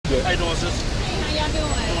How you doing, sister? Hey, how y'all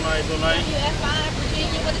doing? Doing all right, doing all right. WFI,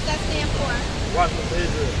 Virginia, what does that stand for? Watchman for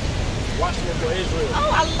Israel. Watchman for Israel. Oh,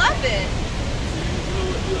 I love it. You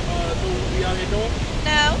know what we out here doing?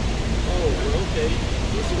 No? Oh, well, okay.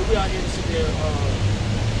 Listen, we out here to sit there,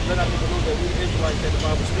 let our people know that we Israelites that the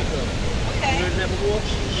Bible speaks of. Okay. You heard that before?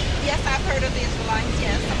 Yes, I've heard of the Israelites,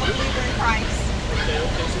 yes. I'm a believer in Christ. Okay.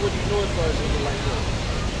 So what do you know as far as Israelites go?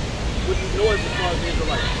 What do you know as far as the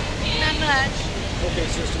Israelites? Not much. Okay,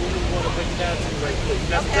 sister, we want to break it down to you right quick.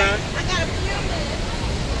 You got some Okay. time? I got a few minutes.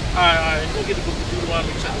 All right. Go get the book of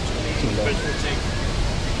Deuteronomy chapter 28, verse 15.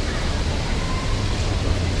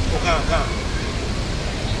 Come.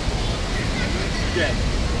 Yeah.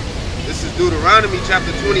 This is Deuteronomy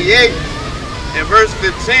chapter 28 and verse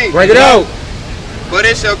 15. Break it out. But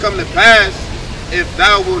it shall come to pass, if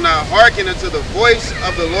thou wilt not hearken unto the voice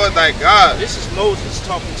of the Lord thy God. This is Moses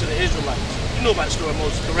talking to the Israelites. You know about the story of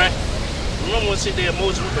Moses, correct? Remember when sit there,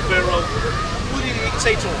 Moses with the Pharaoh? What did he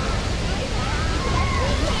say to him?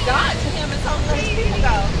 God to him and told him to let his people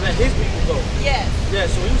go. Let his people go. Yes. Yeah,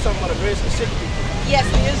 so he was talking about a very specific people. Yes,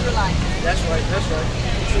 the Israelites. That's right.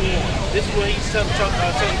 This is what he's telling the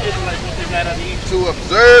Israelites what they got out of Egypt. To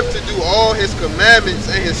observe to do all his commandments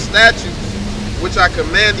and his statutes, which I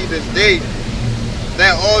command thee this day,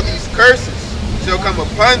 that all these curses shall come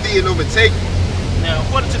upon thee and overtake thee. Now,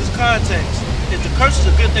 according to this context, is the curse is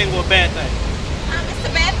a good thing or a bad thing? It's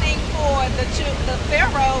a bad thing for the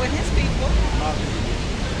Pharaoh and his people.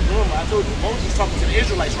 Remember, I told you, Moses is talking to the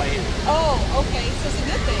Israelites right here. Oh, okay, so it's a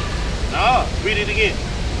good thing. Nah, read it again.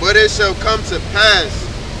 But it shall come to pass,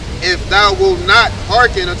 if thou wilt not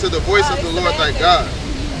hearken unto the voice of the it's a Lord bad thy thing. God,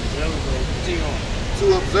 There we go. Continue on.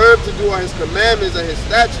 to observe to do all his commandments and his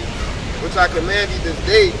statutes, which I command thee this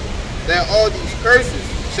day, that all these curses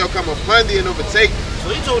shall come upon thee and overtake thee.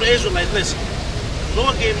 So he told the Israelites, listen, the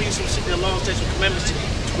Lord gave me some laws, statutes, and commandments to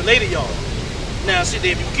relay to y'all. Now, see,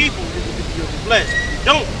 if you keep them, you'll be blessed. If you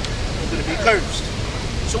don't, you're going to be cursed.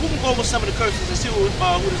 So we're going to go over some of the curses and see who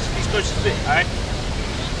these curses fit, all right?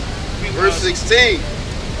 Verse 16,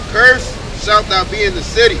 cursed shalt thou be in the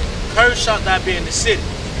city. Cursed shalt thou be in the city.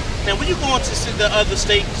 Now, when you go into the other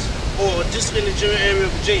states, or just in the general area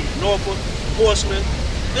of Virginia, Norfolk, Portsmouth,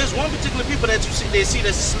 there's one particular people that you see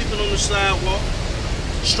that's sleeping on the sidewalk,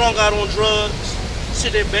 strung out on drugs,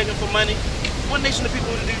 sit there begging for money. What nation of people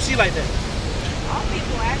do you see like that? All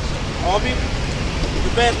people, actually. All people?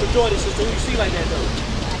 The vast majority, sister, who you see like that though?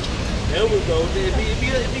 There we go. It'd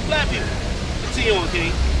be black people. Continue on,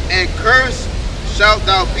 King. And cursed shalt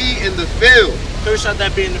thou be in the field. Cursed shalt thou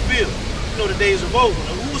be in the field. You know the days of old.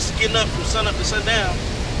 Who was getting up from sun up to sundown,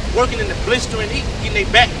 working in the blistering heat, getting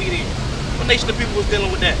their back beat in? What nation of people was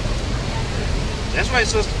dealing with that? That's right,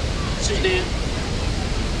 sister. Sit there.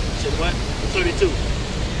 Said what? 32.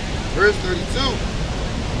 Verse 32,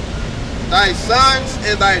 thy sons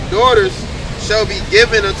and thy daughters shall be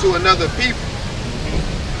given unto another people,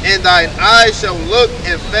 and thine eyes shall look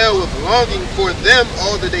and fail with longing for them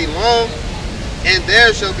all the day long, and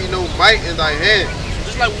there shall be no might in thy hand.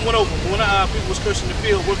 Just like we went over, when our people was cursing the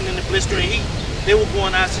field, working in the blistering heat, they were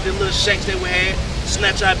going out to the little shacks that we had,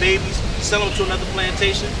 snatch our babies, sell them to another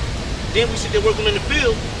plantation. Then we sit there working in the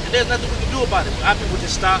field, and there's nothing we can do about it. Our people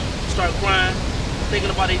just start crying, thinking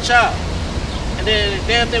about their child. And then the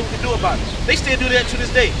damn thing we can do about it. They still do that to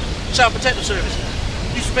this day. Child Protective Service.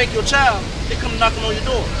 You spank your child, they come knocking on your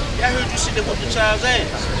door. Yeah, I heard you sit there whoop your child's ass.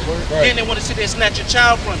 Right. Then they want to sit there and snatch your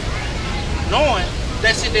child from you. Knowing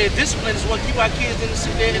that sit there discipline is what keep our kids in the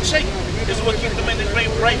sit there and shape. This is what keeps them in the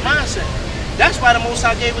right mindset. That's why the Most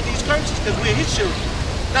High gave us these curses, because we're his children.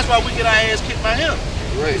 That's why we get our ass kicked by him.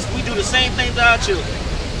 Right. We do the same thing to our children.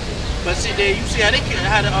 But sit there, you see how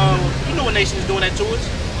you know what nation is doing that to us.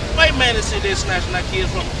 White man is sitting there snatching our kids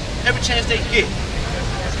from them every chance they get.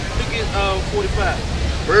 Look at 45.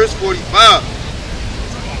 Verse 45,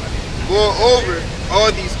 moreover,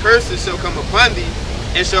 all these curses shall come upon thee,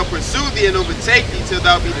 and shall pursue thee and overtake thee till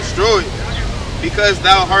thou be destroyed, because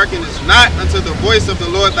thou hearkenest not unto the voice of the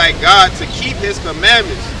Lord thy God to keep his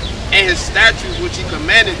commandments and his statutes which he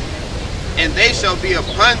commanded thee. And they shall be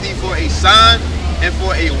upon thee for a sign and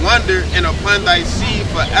for a wonder, and upon thy seed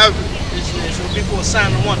forever. This will be for a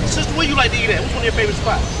sign and wonder. Sister, where you like to eat at? What's one of your favorite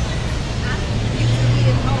spots? You can eat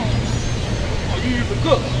at home. Oh, you usually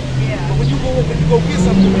cook. Yeah. But when you go get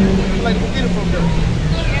something, you like to go get it from there.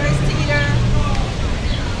 Harris Teeter.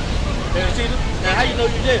 Harris Teeter? Now, how you know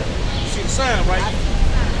you're there? You see the sign, right?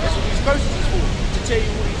 That's what these curses is for, to tell you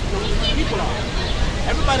who these people are.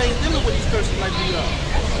 Everybody ain't dealing with these curses like we are.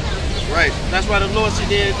 Right. That's why the Lord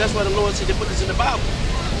said they put this in the Bible.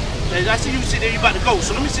 And I see you sit there, you about to go.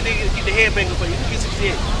 So let me sit there and get the headbanger for you. Let me get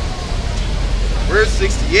 68. Verse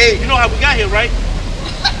 68. You know how we got here, right?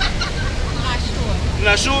 I'm not sure. You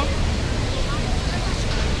not sure?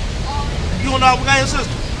 You don't know how we got here,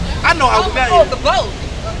 sister? I know how we got Oh, here. the boat.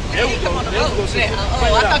 There we go. Come on the There we boat. go, sister. Yeah.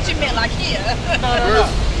 Bring Oh, it I out. thought you meant like here.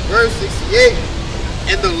 Verse 68.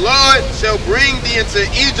 And the Lord shall bring thee into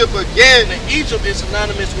Egypt again. And Egypt is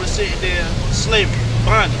synonymous with sitting there slavery,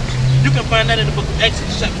 bondage. You can find that in the book of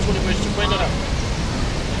Exodus, chapter 20, verse 2. Bring that up.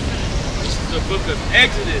 This is the book of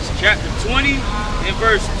Exodus, chapter 20 and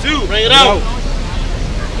verse 2. Bring it out.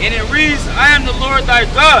 And it reads, I am the Lord thy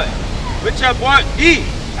God, which have brought thee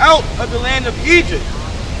out of the land of Egypt,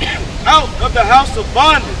 out of the house of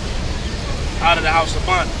bondage. Out of the house of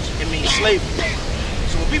bondage. It means slavery.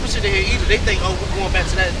 So when people sit there in Egypt, they think, oh, we're going back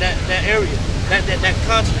to that area, that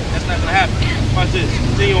continent. That's not going to happen. Watch this.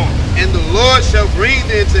 Continue on. And the Lord shall bring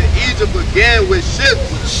thee into Egypt again with ships.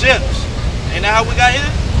 With ships. Ain't that how we got here?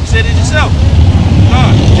 You said it yourself.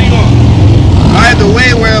 Continue on. By the way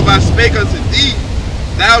whereof I spake unto thee,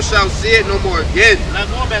 thou shalt see it no more again. We're not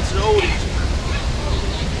going back to the old Egypt.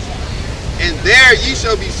 And there ye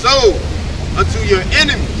shall be sold unto your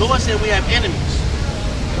enemies Lord said we have enemies.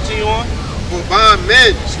 Continue on. for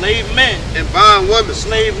bondmen Slave men, and bondwomen,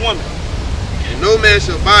 slave women. and no man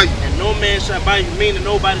shall buy you. And no man shall buy you, meaning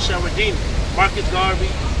nobody shall redeem you. Marcus Garvey,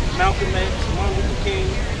 Malcolm X, Martin Luther King,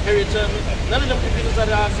 Harriet Tubman, none of them can get us out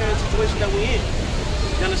of our current situation that we're in.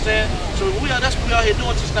 You understand? So that's what we out here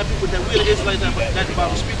doing to stop people that we're the Israelites that the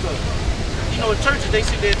Bible speaks of. You know, in churches, they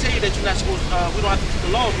sit there and tell you that you're not supposed to, we don't have to keep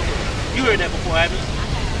the laws. You heard that before, haven't you?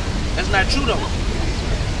 That's not true, though.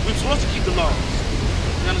 We're supposed to keep the laws.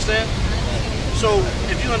 You understand? So,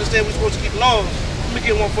 if you understand we're supposed to keep laws, let me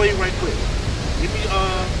get one for you right quick. Give me,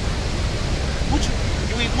 what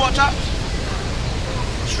you eat pork chops?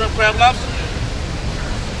 Shrimp, crab, lobster?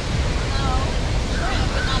 No, shrimp,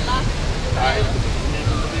 but not lobster. Alright.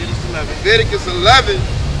 Leviticus 11. Leviticus 11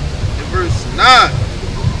 and verse 9.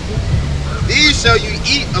 These shall you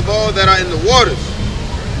eat of all that are in the waters.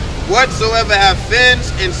 Whatsoever have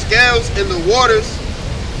fins and scales in the waters,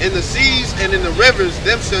 in the seas and in the rivers,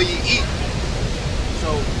 them shall ye eat. So,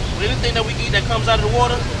 anything that we eat that comes out of the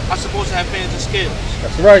water are supposed to have fins and scales.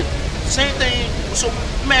 That's right. Same thing. So,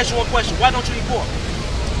 let me ask you one question. Why don't you eat pork?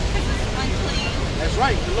 Unclean. That's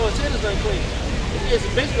right. The Lord said it's unclean. It's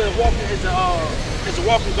basically a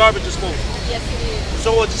walking garbage disposal. Yes, it is.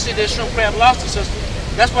 So to sit there shrimp, crab, lobster, sister.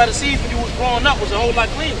 That's why the seas when you was growing up was a whole lot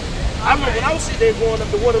cleaner. I remember when I was sitting there growing up,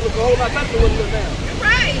 the water looked a whole lot better than what it look now. You're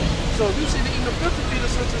right. So if you sit there eating the filthy feeder,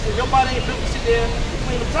 sisters, and your body ain't built to sit there and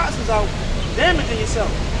clean the toxins out, damaging yourself.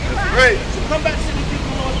 Right, So come back to the people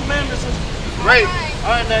who know the commandments, sister. right.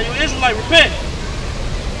 All right, now you Israelite, repent.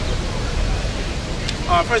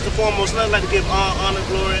 First and foremost, I'd like to give honor,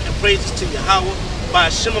 glory, and praises to Yahweh by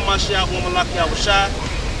Shema Mashiach, Malak Yahushai.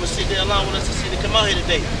 We'll sit there along with us to see to come out here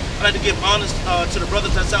today. I'd like to give honor to the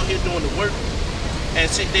brothers that's out here doing the work and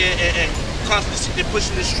sit there and constantly sit there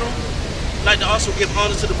pushing this truth. I'd like to also give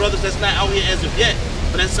honor to the brothers that's not out here as of yet,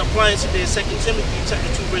 but that's applying to their 2 Timothy chapter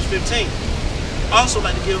 2, verse 15. Also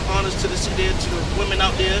like to give honors to the women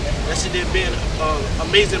out there that sit there being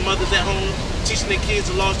amazing mothers at home, teaching their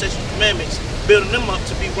kids the laws, statutes, and commandments, building them up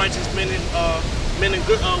to be righteous men and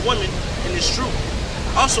women in this truth.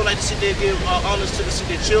 Also like to sit there and give honors to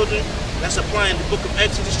their children that's applying the book of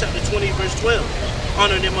Exodus chapter 20 verse 12,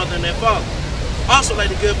 honoring their mother and their father. Also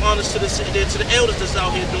like to give honors to the elders that's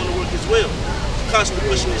out here doing the work as well, constantly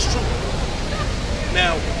pushing this truth.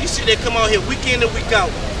 Now, you see they come out here week in and week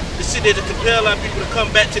out to sit there to compel our people to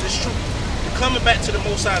come back to this truth, to coming back to the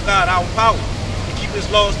Most High God, our power, to keep His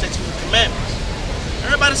laws, statutes, and commandments.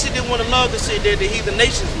 Everybody sit there want to love to sit there the heathen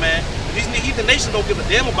nations, man. These heathen nations don't give a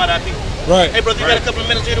damn about our people. Right. Hey, brother, you got a couple of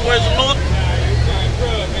minutes to hear the words of the Lord?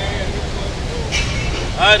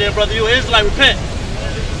 All right, then, brother, you Israelite, repent.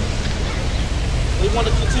 We want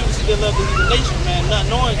to continue to sit there love the heathen nation, man, not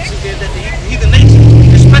knowing sit there that the heathen nation,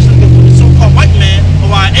 especially the so-called white man,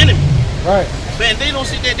 are our enemy. Right. Man, they don't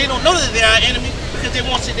sit there, they don't know that they're our enemy because they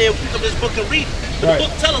won't sit there and pick up this book and read it. But Right. the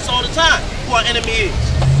book tells us all the time who our enemy is.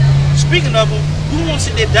 Speaking of them, we want to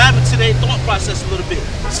sit there dive into their thought process a little bit.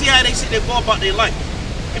 See how they sit there go about their life.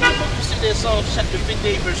 Give me the book of sit there, Psalms chapter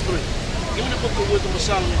 58, verse 3. Give me the book of Wisdom of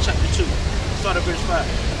Solomon, chapter 2. Start at verse 5.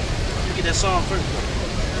 Let me get that psalm first, bro.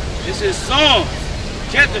 This is Psalms,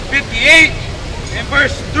 chapter 58 and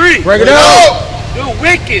verse 3. Break it out. The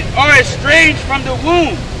wicked are estranged from the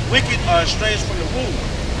womb. Wicked are estranged from the womb.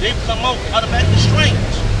 They come out automatically strange.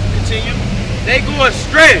 Continue. They go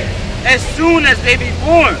astray as soon as they be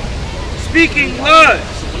born, speaking lies.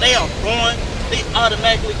 When they are born, they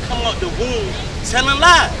automatically come out the womb telling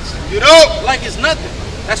lies. You know, Like it's nothing.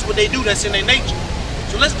 That's what they do. That's in their nature.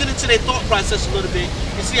 So let's get into their thought process a little bit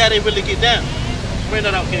and see how they really get down. Bring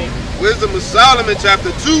that out, King. Wisdom of Solomon,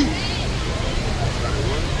 chapter 2,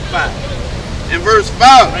 5. and verse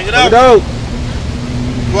 5. Bring it Bring it out. out.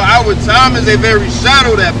 For our time is a very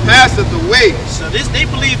shadow that passeth away. So they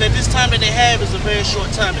believe that this time that they have is a very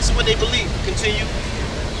short time. This is what they believe. Continue.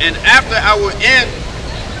 And after our end,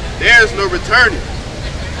 there is no returning.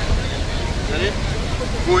 Is that it?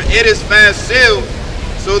 For it is fast sealed,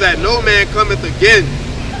 so that no man cometh again.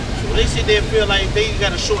 So they sit there and feel like they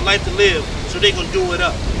got a short life to live, so they gonna do it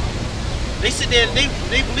up. They sit there, they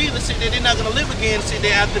believe that they're not gonna live again. Sit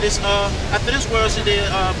there after this world, sit there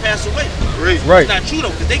pass away. Great. Right. It's not true though,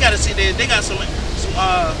 because they gotta sit there. They got some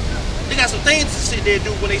things to sit there and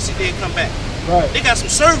do when they sit there and come back. Right. They got some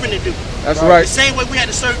serving to do. That's The right. same way we had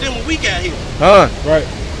to serve them when we got here. Right.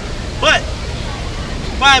 But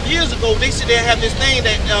 5 years ago, they sit there and have this thing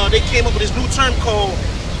that they came up with this new term called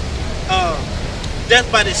death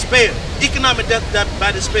by despair, economic death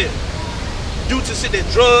by despair, due to sit there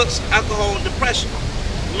drugs, alcohol, and depression.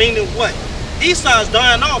 Meaning what? Esau's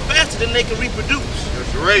dying off faster than they can reproduce.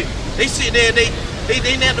 That's right. They sit there, they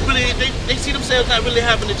see themselves not really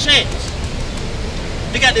having a chance.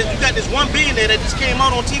 You got this one billionaire that just came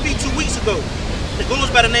out on TV 2 weeks ago. It goes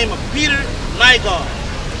by the name of Peter Nygard.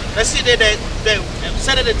 That sit there that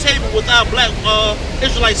sat at the table with our black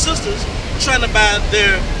Israelite sisters, trying to buy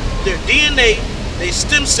their DNA, their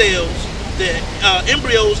stem cells, their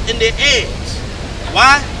embryos, and their eggs.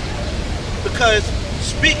 Why? Because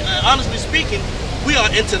honestly speaking, we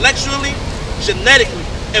are intellectually, genetically,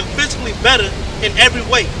 and physically better in every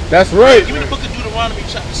way. That's right. Give me the book of Deuteronomy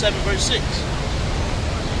chapter 7 verse 6.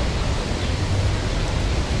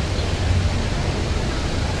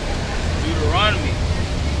 Deuteronomy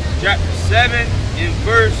chapter 7 and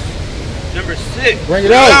verse number 6. Bring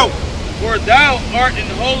it out. For thou art an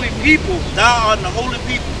holy people Thou art the holy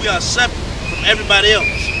people. We are separate from everybody else.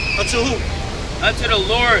 Unto who? unto the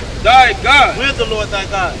Lord thy God. We're the Lord thy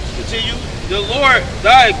God. Continue. The Lord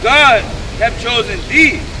thy God have chosen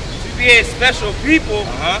thee to be a special people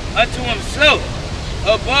unto himself,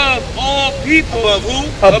 above all people. Above who?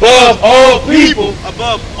 Above all people.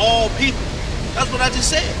 Above all people. That's what I just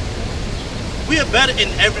said. We are better in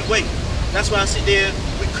every way. That's why I sit there,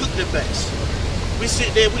 we cook the best. We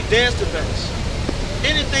sit there, we dance the best.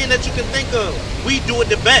 Anything that you can think of, we do it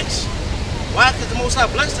the best. Why? Because the Most High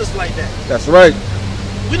blessed us like that. That's right.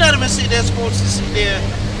 We're not even sitting there supposed to sit there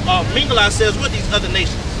mingle ourselves with these other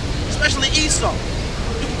nations, especially Esau.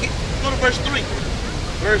 Go to verse 3.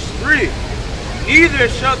 Verse 3. Neither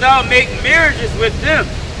shalt thou make marriages with them.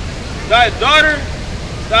 Thy daughter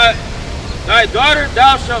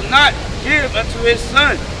thou shalt not give unto his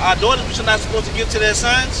son, Our daughters we should not supposed to give to their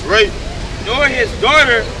sons, Right. nor his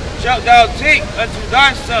daughter shalt thou take unto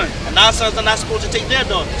thy son. and our sons are not supposed to take their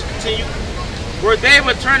daughters. Continue. For they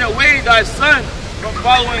would turn away thy son from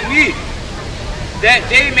following me, that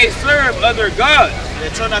they may serve other gods. They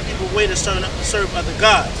turn our people away to serve other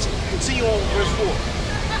gods. Continue on with verse 4.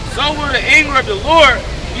 So will the anger of the Lord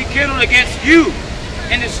be kindled against you,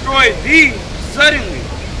 and destroy thee suddenly.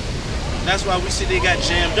 That's why we see they got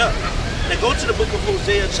jammed up. Now go to the book of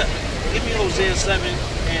Hosea. Give me Hosea 7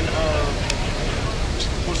 and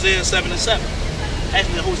Hosea 7 and 7.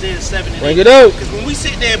 Actually, Hosea 7 and 8. Bring it out. Because when we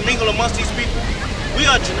sit there and mingle amongst these people, we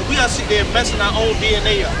are sitting there messing our own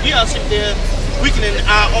DNA up. We are sitting there weakening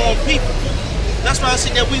our own people. That's why I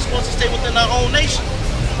sit there, we're supposed to stay within our own nation.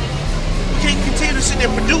 We can't continue to sit there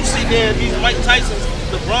producing these Mike Tysons,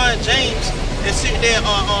 LeBron James, and sit there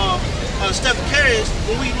Steph Curry's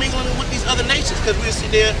when we mingling with these other nations, because we're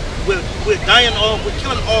sitting there, we're dying off, we're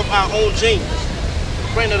killing off our own genes.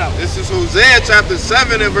 Bring it out. This is Hosea chapter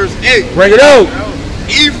 7 and verse 8. Bring it out.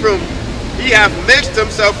 Ephraim, he hath mixed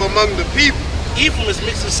himself among the people. Ephraim has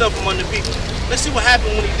mixed himself among the people. Let's see what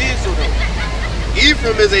happened when he did so though.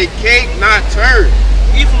 Ephraim is a cake not turned.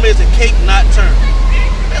 Ephraim is a cake not turned.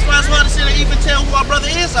 That's why it's hard to sit there and even tell who our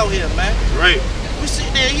brother is out here, man. Right. We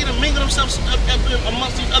sit there, he done mingled himself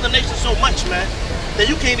amongst these other nations so much, man, that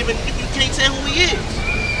you can't tell who he is.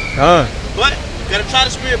 But you gotta try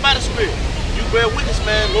the spirit by the spirit. You bear witness,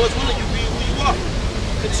 man. Lord's willing, you be who you are.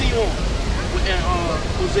 Continue on with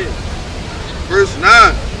Hosea. Verse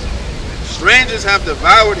 9. Strangers have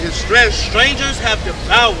devoured his strength. Strangers have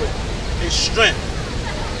devoured his strength.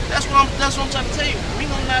 That's what I'm trying to tell you.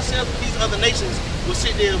 Mingling ourselves with these other nations will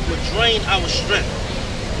sit there and will drain our strength,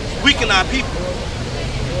 weaken our people.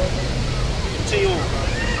 Continue on.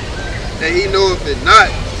 That he knoweth it not.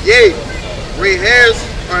 Yea, gray hairs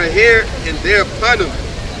are here and there upon him.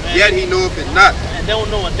 Man. Yet he knoweth it not. And they don't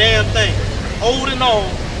know a damn thing. Old and all,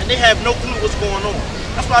 and they have no clue what's going on.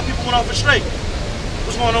 That's why people went off astray.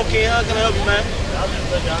 What's going on, Ken? How can I help you, man? You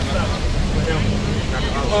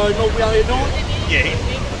know what we out here doing? Yeah,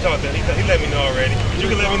 I talked to him. He let me know already. But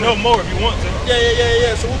you can let me know more if you want to.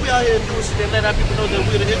 Yeah. So what we out here doing is to let our people know that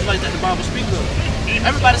we're the Israelites that the Bible speaks of.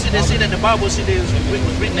 Everybody say that the Bible was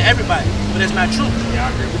written to everybody, but that's not true.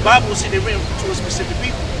 Yeah, I agree with The Bible was written to a specific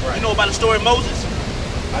people. Right. You know about the story of Moses?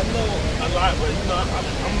 I know a lot, but you know,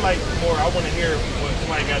 I'm like more. I want to hear what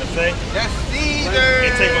somebody got to say. That's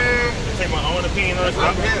And take my own opinion on it.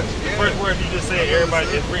 The first word you just said, everybody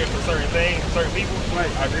is written for certain things, certain people. Right.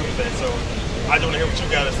 I agree with that. So I just want to hear what you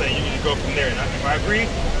got to say. You need to go from there. And if I agree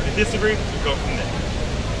and disagree, we go from there.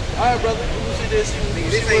 All right, brother. We'll see this.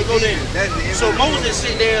 We'll go there. So Moses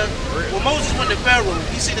sit there. When Moses went to Pharaoh,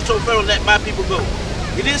 he said to Pharaoh, "Let my people go."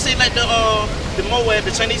 He didn't say let the Moab,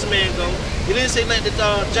 the Chinese man go. He didn't say let the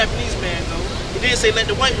Japanese man go. He didn't say let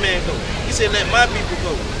the white man go. He said let my people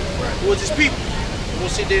go. Right. Who was his people?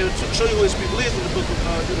 We'll sit there to show you who his people is in the book of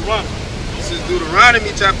Deuteronomy. This is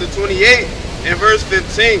Deuteronomy chapter 28 and verse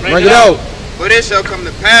 15. Bring it out. But it shall come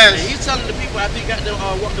to pass. And he's telling the people after he got them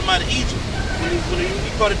walked them out of Egypt, when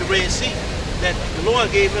he parted the Red Sea, that the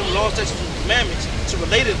Lord gave him laws, statutes, and commandments to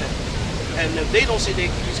relate to them. And if they don't say they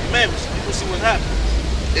keep these commandments, you will see what happens.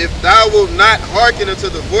 If thou wilt not hearken unto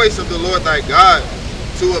the voice of the Lord thy God,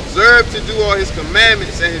 to observe to do all his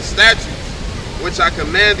commandments and his statutes, which I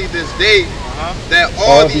command thee this day, that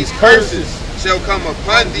all these curses shall come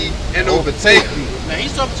upon thee and overtake thee. Now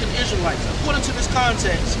he's talking to the Israelites. According to this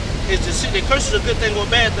context, is to see that curses are a good thing or a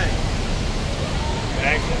bad thing?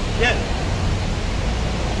 Actually, Yeah.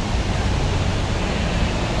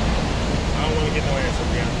 I don't want to get no answer.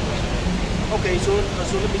 Okay, so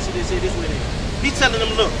let me see this way then. He's telling them,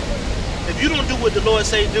 look, if you don't do what the Lord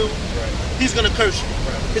say do, he's gonna curse you.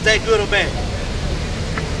 Is that good or bad?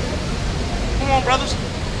 Come on, brothers.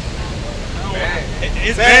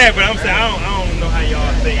 It's bad, but I'm saying I don't know how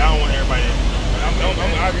y'all think. I don't want everybody.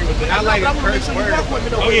 I agree with that. I like I a want to make curse sure you word. walk with me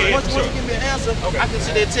though. Oh, yeah, once sure. you give me an answer, I can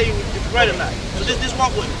sit there and tell you if you're right or not. So just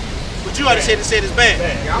walk with me. But you already said it's bad.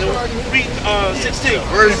 Then read 16.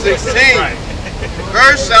 Verse 16. Right.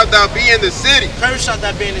 Cursed shalt thou be in the city. Cursed shalt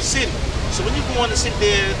thou be in the city. So when you go on to sit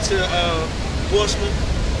there to Portsmouth,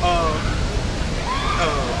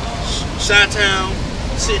 Chi-Town,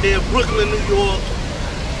 sit there, Brooklyn, New York,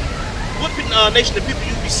 what nation of people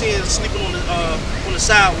you be seeing sleeping on the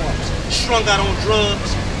sidewalks, strung out on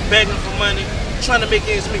drugs, begging for money, trying to make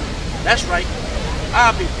ends meet? That's right.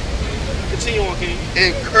 Our people. Continue on, King.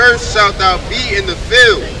 And cursed shalt thou be in the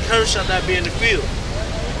field. And cursed shalt thou be in the field.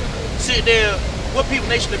 Sit there. What people,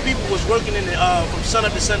 nation of people was working in the from sun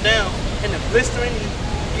up to sundown in the blistering heat,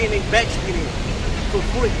 getting their backs beat in for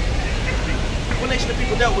free. What nation of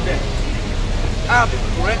people dealt with that? Our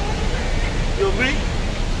people, correct? You agree?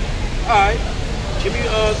 All right. Give me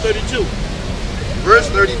 32. Verse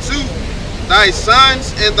 32. Thy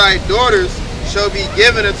sons and thy daughters shall be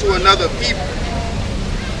given unto another people,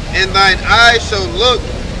 and thine eyes shall look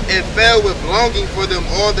and fail with longing for them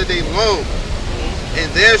all the day long. And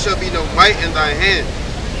there shall be no might in thy hand.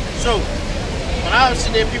 So, when I was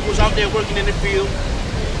sitting there, people was out there working in the field,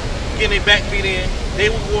 getting their back beat in. They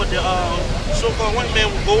would go, the so-called white man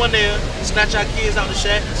would go in there, snatch our kids out the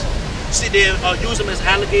shacks, sit there, use them as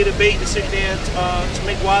alligator bait to sit there to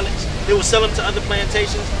make wallets. They would sell them to other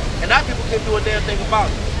plantations, and our people couldn't do a damn thing about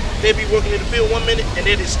it. They'd be working in the field 1 minute, and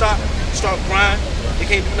then they'd start crying. They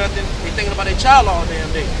can't do nothing. They're thinking about their child all damn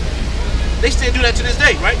day. They still do that to this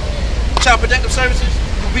day, right? Child Protective Services,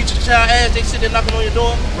 you beat your child ass, they sit there knocking on your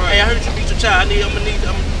door. Right. Hey, I heard you beat your child. You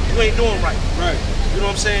ain't doing right. Right. You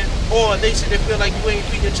know what I'm saying? Or they sit there feel like you ain't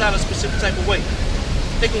feeding your child a specific type of way.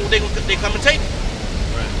 They come and take it.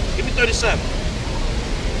 Right. Give me 37.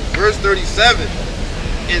 Verse 37.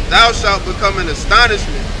 And thou shalt become an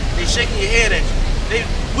astonishment. They shaking your head at you.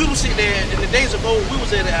 We was sitting there in the days of old. We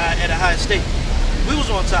was at a high state. We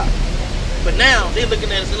was on top. But now they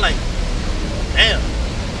looking at us and like, damn.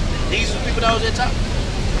 These are the people that was at top.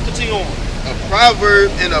 Continue on. A proverb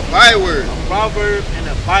and a byword. A proverb and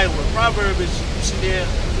a byword. Proverb is you sit there,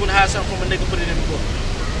 you want to hide something from a nigga, put it in the book.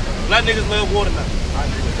 Black niggas love watermelon. I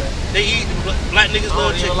agree with that. They eat, black niggas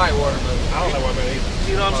love chicken. like watermelon. I don't like watermelon either.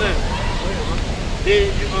 You know what I'm saying?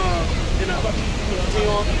 Then continue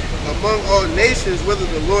on. Among all nations, whither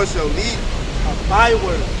the Lord shall lead. A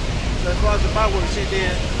byword. So as far as the byword, sit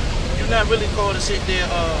there, you're not really called to sit there,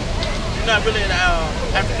 you're not really an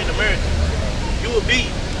African American. You would be.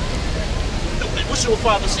 What's your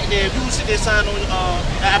father sit there? If you would sit there sign on an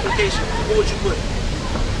application, what would you put?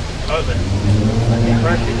 Other.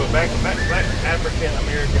 Practically, but black African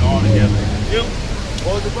American all together. You?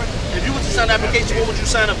 What was the question? If you were to sign an application, what would you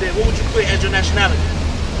sign up there? What would you put as your nationality?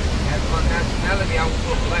 my nationality, I would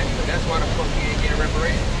put black, but that's why the fuck he ain't getting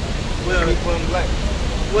reparations. Well, He put him black.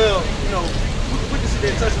 well, you know, we can sit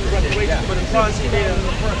there touching the reparations, but as far as sit there,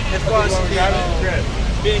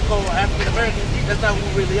 being called African American, that's not who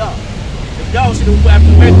we really are. If y'all see the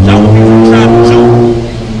African Americans, y'all would be from the tribe of Judah.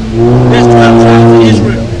 That's 12 tribes of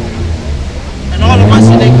Israel. And all of us,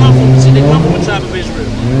 they come from the tribe of Israel.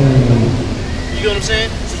 You get what I'm saying?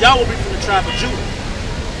 So y'all will be from the tribe of Judah.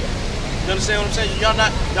 You understand what I'm saying? Y'all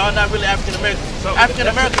not really African American. So African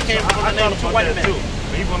American came from the name of two white men.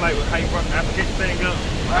 Even like how you brought the application thing up,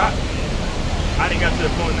 I didn't get to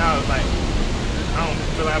the point now. It's like I don't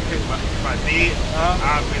feel like if I did,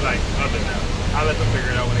 I'd be like other now. I'll let them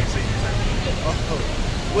figure it out when they see it.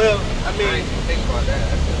 Well, I mean, I ain't even think about that.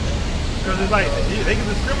 Because it's like they can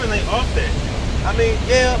discriminate off that. I mean,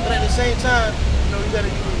 yeah, but at the same time, you know, you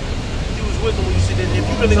gotta use wisdom when you see that. If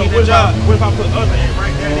you really So need a job, what if I put other in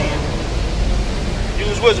right there then?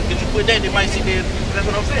 use wisdom. Because you put that, they might see that. That's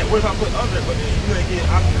what I'm saying. What if I put other, but you ain't get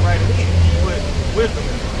option to write it in? You put wisdom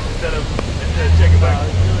in instead of checking back.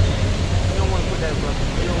 You don't want to put that, brother.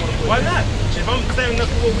 You don't want to put Why that. not? If I'm standing up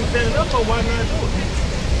for what we standing up for, why not do it?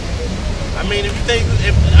 I mean, if you think,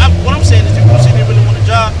 what I'm saying is, if you say they really want a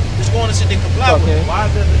job, just go on and sit there and comply with it. Why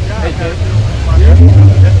does the job have to do with my job?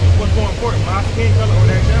 That's what's more important, my skin color or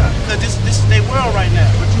that job? Because this is their world right now.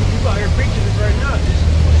 But you out here preaching this right now. You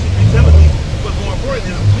should be telling me what's more important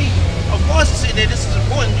than me. Of course, to sit there, this is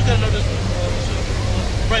important. You gotta know this.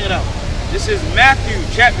 Bring it out. This is Matthew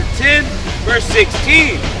chapter 10, verse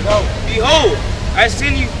 16. Behold, I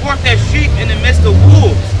send you forth as sheep in the midst of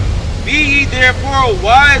wolves. Be ye therefore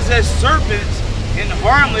wise as serpents and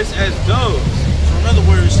harmless as doves. So in other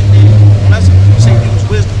words, sit there, when I say use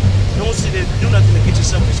wisdom, don't sit there and do nothing to get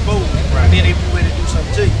yourself exposed. Right. And then they be ready to do something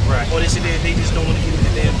to you. Right. Or they sit there and they just don't want to give you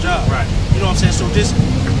the damn job. Right. You know what I'm saying? So just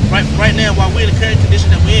right now, while we're in the current condition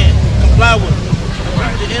that we're in, comply with them.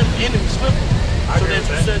 Right. The enemy swiftly. So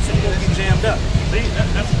that you won't get jammed up. See,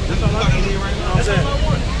 that's all I need right now. That's all I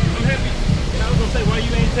want. I'm happy. I was gonna say, why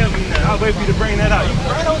you ain't telling me that? I'll wait for you to bring that out. You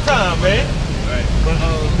right on time, man. Right. But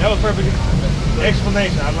that was perfect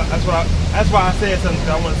explanation. That's why I said something.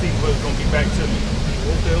 Because I want to see what's gonna be back to me.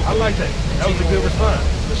 Okay. I like that. That was a good response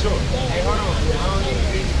for sure. Hey, hold on. I don't even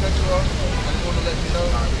mean to cut you off. I just want to let you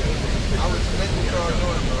know. I respect what y'all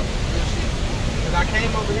doing, bro. Real shit. Because I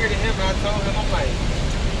came over here to him and I told him, I'm like,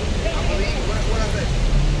 I believe, what I said?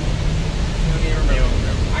 I don't even remember.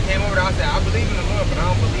 I came over there, I said, I believe in the Lord, but I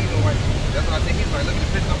don't believe in white people. That's what I said. He's like, look at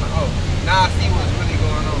the picture. I'm like, oh, now I see what's really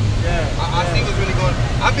going on. Yeah. I see what's really going on.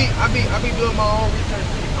 I be doing my own research.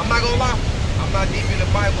 I'm not gonna lie. I'm not deep in the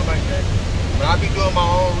Bible like that. But I be doing my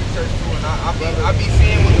own research too, and I be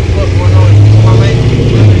seeing what the fuck going on in my language.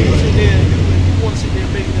 You sit there, if you want to sit there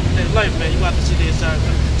and make it in their life, man, you have to sit there and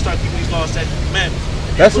start keeping these laws, statutes, and commandments.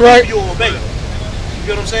 If That's you believe, right. you obey. You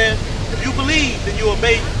get what I'm saying? If you believe, then you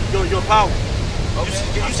obey your power.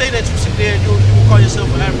 If you say that you sit there and you will call yourself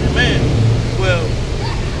an African man, well,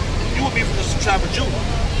 you will be from the tribe of Judah.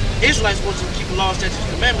 Israelites supposed to keep the laws, statutes, and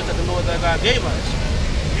commandments that the Lord thy God gave us.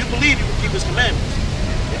 If you believe, you will keep his commandments.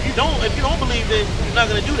 If you don't believe, then you're not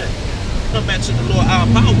gonna do that. Come back to the Lord, our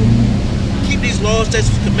power. Keep these laws,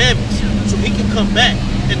 statutes, and commandments, so he can come back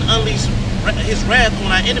and unleash his wrath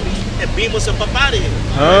on our enemies and beam us up out of here.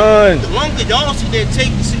 The longer y'all sit there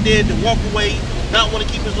to walk away, not want to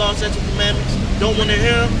keep his laws, statutes, and commandments, don't want to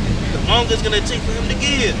hear him, the longer it's gonna take for him to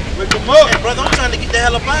give. Wake them up. Hey, brother, I'm trying to get the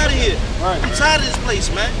hell up out of here. Right. I'm tired of this place,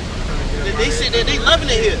 man. They sit there, they loving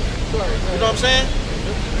it here. You know what I'm saying?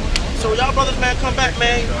 So y'all brothers, man, come back,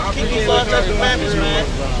 man. Keep these laws, statutes, and commandments, man.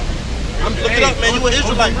 Look it up, man. You an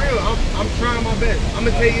Israelite. For real, I'm trying my best. I'm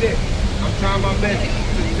gonna tell you that. I'm trying my best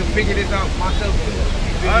to figure this out myself too.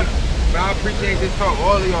 All right. But I appreciate this talk,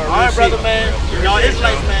 all of y'all. All right, brother, man. Y'all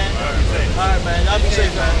Israelites, man. All right, man. Y'all be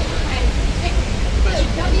safe, man.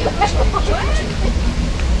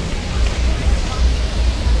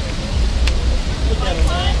 Look at him,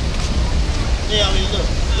 man. They out here,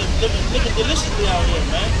 living deliciously out here,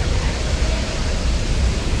 man.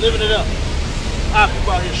 Living it up. Our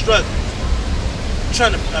people out here struggling.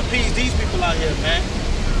 Trying to appease these people out here, man.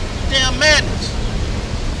 Damn madness.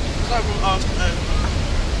 Sorry from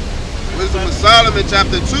Wisdom of Solomon,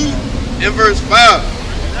 chapter 2, and verse 5.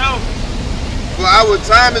 For our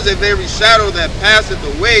time is a very shadow that passeth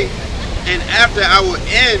away, and after our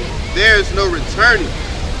end there is no returning.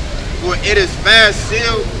 For it is fast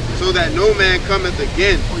sealed, so that no man cometh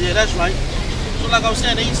again. Oh yeah, that's right. So like I was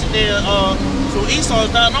saying, they used to there, so Esau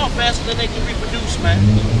is dying off faster than they can reproduce, man.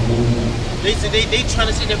 They trying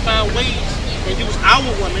to sit there and find ways and use our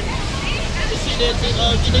women to sit there to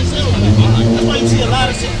get themselves back. That's why you see a lot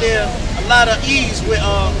of sit there, a lot of ease with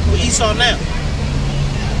Esau now.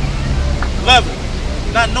 Love it.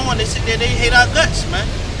 Not knowing they sit there, they hate our guts, man.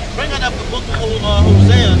 Bring out that book of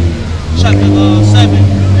Hosea, chapter 7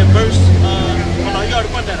 and verse, oh no, you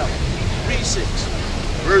already brought that out. Read 6.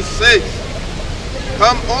 Verse 6.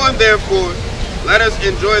 Come on, therefore, let us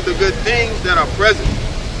enjoy the good things that are present,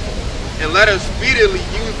 and let us speedily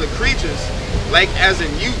use the creatures like as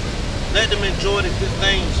in youth. Let them enjoy the good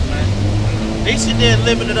things, man. They sit there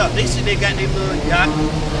living it up. They sit there got their little yacht.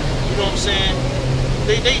 You know what I'm saying?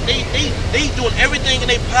 They doing everything in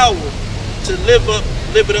their power to live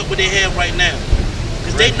it up what they have right now.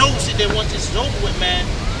 Because they know sit there once this is over with, man,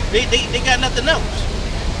 they got nothing else.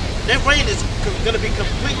 Their reign is gonna be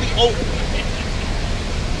completely over.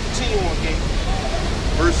 Continue on, King.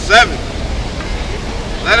 Verse 7.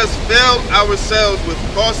 Let us fill ourselves with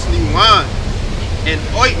costly wine and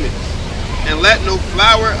ointments, and let no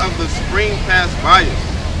flower of the spring pass by us.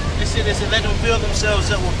 They said let them fill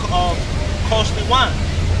themselves up with costly wine.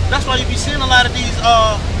 That's why you be seeing a lot of these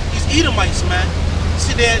Edomites, man.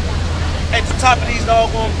 Sit there at the top of these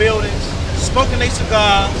doggone buildings, smoking their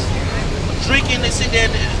cigars, drinking. They sit there,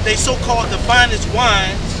 they so-called the finest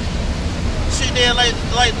wines. Sit there like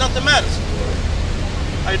nothing matters.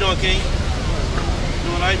 How you doing, King?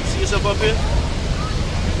 Doing all right? You see yourself up here?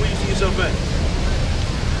 Where you see yourself at?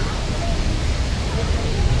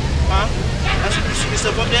 Huh? You see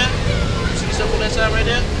yourself up there? You see yourself on that side right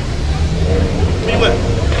there? Where you at?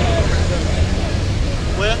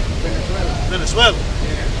 Where? Venezuela.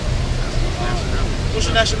 What's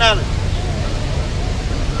your nationality?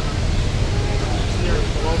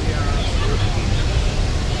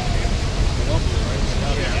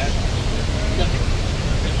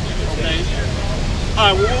 Okay.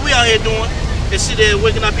 Alright, well what we out here doing is sit there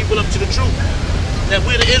waking our people up to the truth. That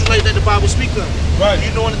we're the Israelites that the Bible speaks of. Right. Do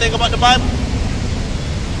you know anything about the Bible?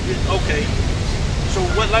 Okay. So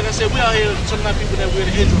what, like I said, we out here telling our people that we're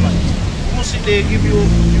the Israelites. We're gonna sit there and give you a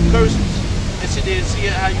few curses and sit there and see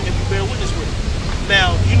how you can bear witness with it.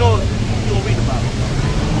 Now, you know you gonna read the Bible.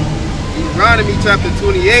 Deuteronomy chapter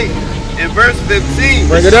 28 and verse 15.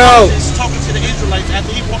 Bring it out. He's talking to the Israelites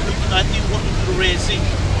after he walked them through the Red Sea.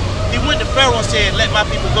 He went to Pharaoh and said, let my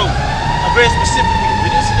people go. A very specific people.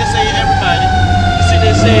 He didn't sit there saying everybody. He sit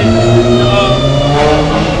there saying,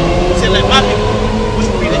 let my people, which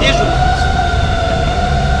would be the Israelites.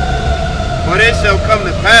 For it shall come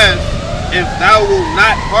to pass, if thou wilt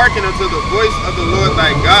not hearken unto the voice of the Lord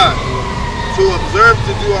thy God, to observe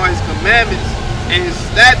to do all his commandments and his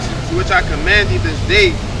statutes, which I command thee this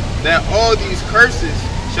day, that all these curses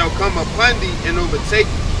shall come upon thee and overtake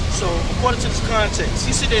thee. So, according to this context,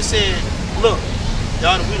 he sit there saying, look,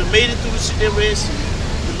 y'all, we done made it through the Red Sea.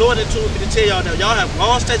 The Lord had told me to tell y'all that y'all have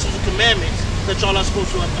laws, statutes, and commandments that y'all are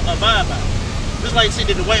supposed to abide by. Just like see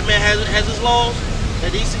that the white man has his laws,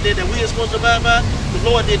 that he said that we are supposed to abide by, the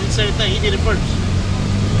Lord did the same thing. He did it first.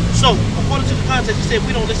 So, according to the context, he said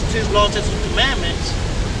we don't listen to his laws, statutes, and commandments,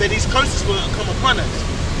 that these curses will come upon us.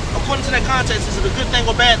 According to that context, is it a good thing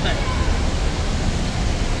or bad thing?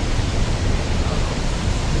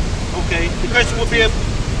 Okay, the curse will be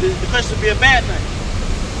a bad thing.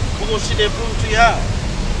 We're gonna sit there and prove to you how.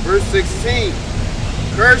 Verse 16.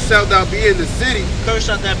 Cursed shalt thou be in the city. Cursed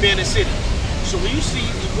shalt thou be in the city. So when you see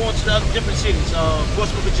you going to the other different cities,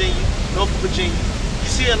 Portsmouth, Virginia, Norfolk, Virginia, you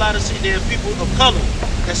see a lot of people of color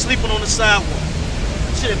that's sleeping on the sidewalk,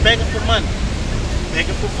 sitting begging for money,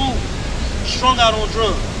 begging for food, strung out on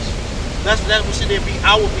drugs. That's what sit there and be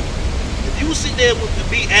our people. If you sit there with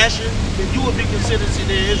be Asher, then you would be considered sit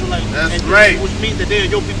there Israelite. That's right. Which means that they're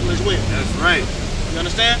your people as well. That's right. You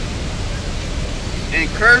understand? And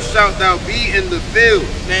cursed shalt thou be in the field.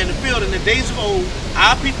 Now in the field, in the days of old,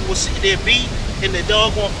 our people will sit there, be in the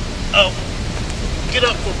doggone, get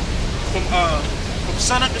up from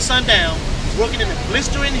sun up to sundown, working in the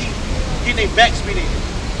blistering heat, getting their backs beat in.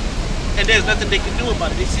 And there's nothing they can do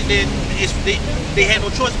about it. They sit there, they had no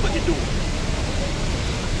choice but to do it.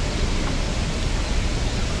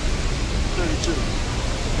 32.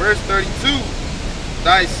 Verse 32.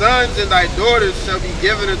 Thy sons and thy daughters shall be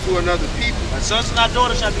given unto another people. Thy sons and thy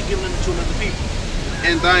daughters shall be given unto another people.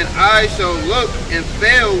 And thine eyes shall look and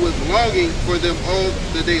fail with longing for them all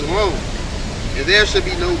the day long. And there shall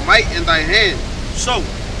be no might in thy hand. So,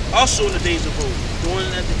 also in the days of old, during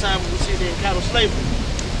at the time we sit there in cattle slavery,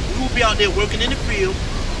 we would be out there working in the field.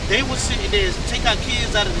 They would sit there and take our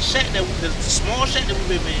kids out of the shack, the small shack that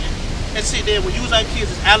we live in, and sit there and use our kids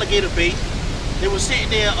as alligator bait. They would sit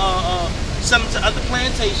there sell them to other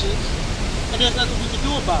plantations, and there's nothing we can do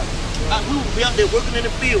about it. We would be out there working in the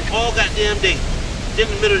field all goddamn day. Then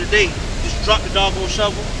in the middle of the day, just drop the doggone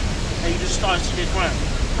shovel, and you just start sitting there crying,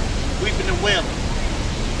 weeping and wailing,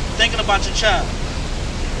 thinking about your child.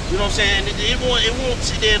 You know what I'm saying? And it won't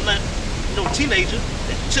sit there like teenager.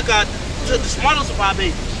 They took the smartest of our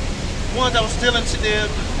babies, ones that was still in there,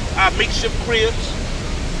 our makeshift cribs,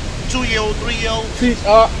 2-year-old, 3-year-old,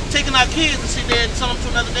 taking our kids and sit there and sell them to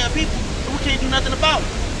another damn people, and we can't do nothing about it.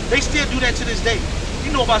 They still do that to this day.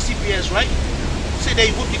 You know about CPS, right? Say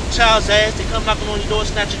they whoop your child's ass, they come knocking on your door,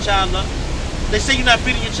 snatch your child up. They say you're not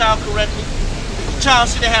feeding your child correctly. The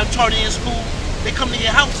child say they have tardy in school. They come to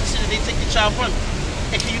your house and say that they take your child from you.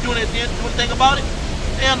 And can you do anything about it?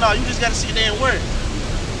 Hell no, you just gotta sit there and worry.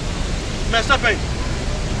 Messed up, ain't you?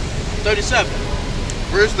 37.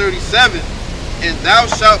 Verse 37. And thou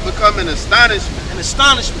shalt become an astonishment. An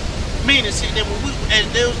astonishment. Meaning, see, that when in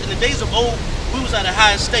the days of old, we was at a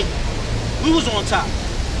high estate. We was on top.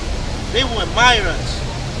 They will admire us.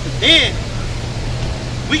 But then,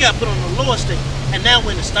 we got put on the lower state. And now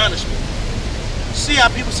we're in astonishment. See how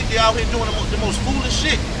people sit there out here doing the most foolish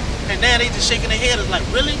shit. And now they just shaking their head. It's like,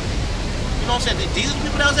 really? You know what I'm saying? These are the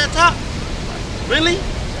people that was at top? Really?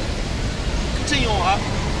 Continue on, Hop.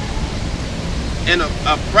 And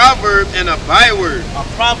a proverb and a byword. A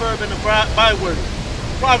proverb and a byword.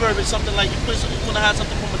 Proverb is something like you want to have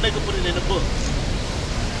something from a nigga, put it in the book.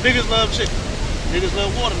 Niggas love chicken. Niggas love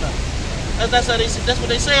watermelon. That's what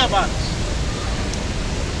they say about us.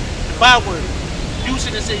 The byword. You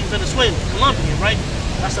sit there and say you're Venezuelan, Colombian, right?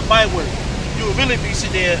 That's a byword. You would really be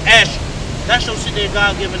sitting there asking. That's your sit there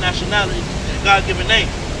God-given nationality, God-given name.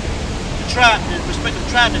 The tribe, the respective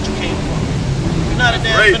tribe that you came from. You're not a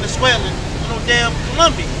damn Venezuelan, you're no damn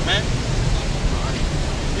Colombian, man.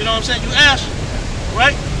 You know what I'm saying? You asking,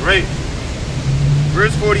 right? Right.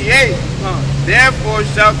 Verse 48. Therefore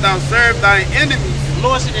shalt thou serve thine enemies. The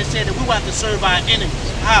Lord said that we will have to serve our enemies.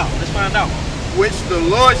 How? Let's find out. Which the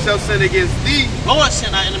Lord shall send against thee. Lord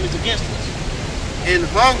send our enemies against us. In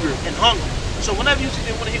hunger. In hunger. So whenever you see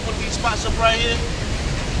they want to hit one of these spots up right here,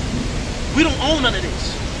 we don't own none of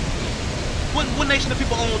this. What nation of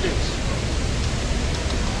people own this?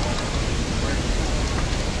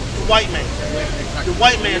 The white man. The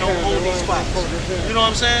white man don't own these spots. You know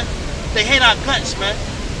what I'm saying? They hate our guts, man.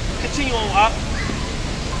 Continue on, Op.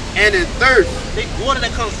 And in thirst. They water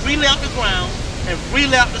that comes freely out the ground and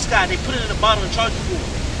freely out the sky. They put it in the bottle and charge you for it.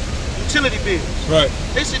 Utility bills. Right.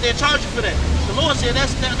 They sit there and charge you for that. The Lord said that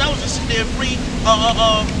was just sitting there free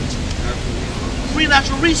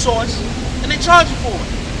natural resource, and they charge you for it.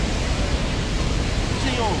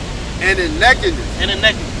 Continue on. And in nakedness. And in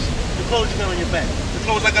nakedness. The clothes you got on your back. The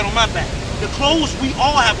clothes I got on my back. The clothes we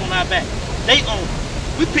all have on our back. They own it.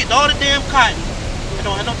 We picked all the damn cotton and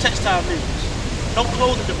don't have no textile mills. No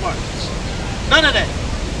clothing departments. None of that.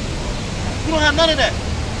 We don't have none of that.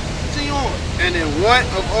 Continue on. And in want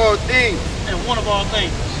of all things. And one of all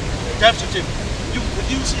things. Death certificate. When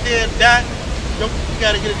you sit there and die, you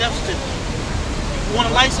gotta get a death certificate. You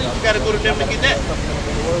want a license, you gotta go to them to get that.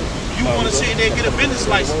 You wanna sit there and get a business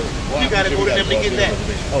license, you gotta go to them to get that.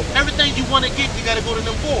 Everything you wanna get, you gotta go to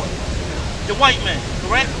them for it. The white man,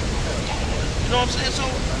 correct? You know what I'm saying? So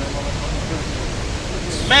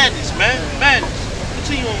madness, man. Madness.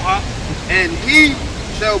 Continue on, Hop. And he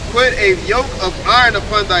shall put a yoke of iron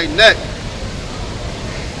upon thy neck.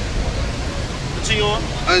 Continue on.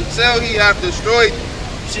 Until he hath destroyed thee.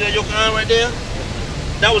 You see that yoke of iron right there?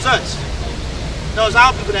 That was us. That was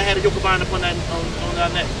our people that had a yoke of iron upon that on our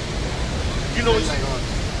neck. You know,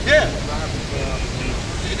 yeah.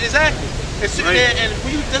 Exactly. It's sitting there, and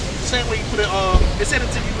when you, that's the same way you put it. It said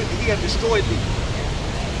until he had destroyed thee.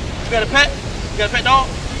 You got a pet? You got a pet dog?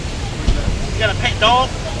 You got a pet dog?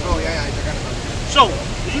 Oh yeah, I got it. So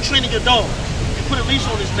when you training your dog, you put a leash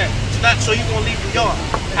on his neck. It's not so he won't leave the yard.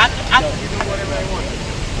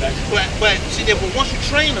 But see that, but once you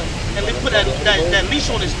train him and they put that leash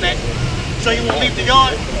on his neck, so he won't leave the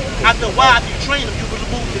yard. After a while, after you train him, you will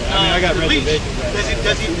remove the leash.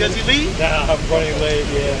 Does he leave? Nah, I'm running late.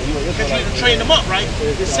 Yeah. Because you need to train them up, right?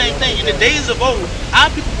 The same thing. In the days of old, our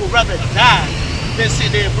people would rather die than sit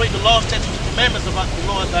there and break the laws, statutes, and commandments about the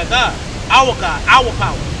Lord thy God, our power.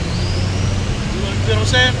 You know what I'm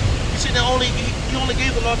saying? You see, he only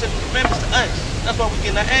gave the laws, statutes, and commandments to us. That's why we're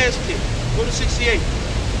getting our ass kicked. Go to 68.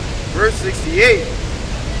 Verse 68.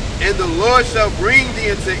 And the Lord shall bring thee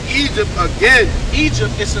into Egypt again.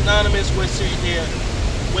 Egypt is synonymous with sitting there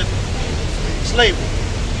with slavery,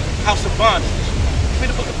 house of bondage. Read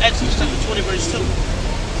the book of Exodus chapter 20 verse 2.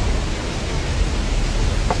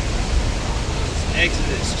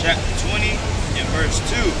 Exodus chapter 20 and verse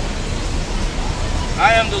 2.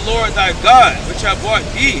 I am the Lord thy God, which have brought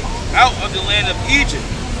thee out of the land of Egypt,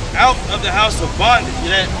 out of the house of bondage.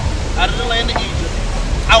 You know, out of the land of Egypt,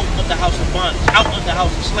 out of the house of bondage, out of the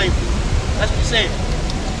house of slavery. That's what he said.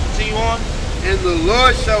 Continue on. And the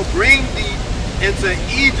Lord shall bring thee into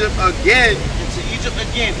Egypt again. Into Egypt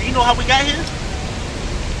again. Do you know how we got here?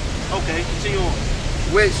 Okay, continue on.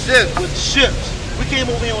 With ships. With ships. We came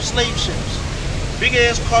over here on slave ships. Big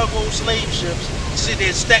ass cargo slave ships. Sit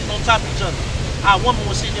there stacked on top of each other. Our women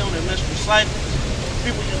was sitting there on their menstrual cycles.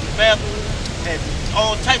 People used the bathroom. Had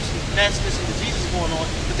all types of nastiness and diseases going on.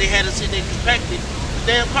 But they had to sit there compacted the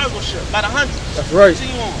damn cargo ship by the hundreds. That's right.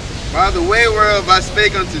 Continue on. By the way whereof I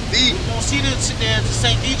spake unto thee. You don't see them sit there to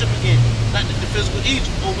St. Egypt again. Not the physical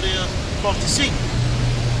Egypt over there across the sea.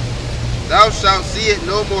 Thou shalt see it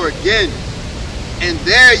no more again. And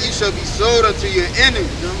there ye shall be sold unto your enemies.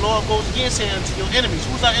 The Lord goes again saying unto your enemies.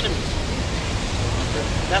 Who's our enemies?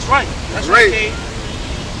 That's right. That's right. King.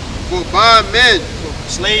 For bondmen.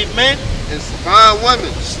 Slave men. And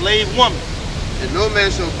bondwomen. Slave woman. And no man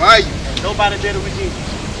shall buy you. And nobody better redeem you.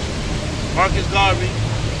 Marcus Garvey,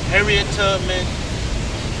 Harriet Tubman,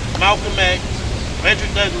 Malcolm X,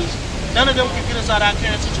 Frederick Douglass. None of them can get us out of our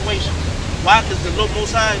current situation. Why? Because the Lord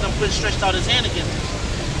Most High done stretched out his hand against us.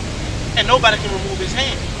 And nobody can remove his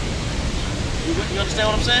hand. You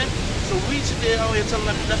understand what I'm saying? So we sit there out here telling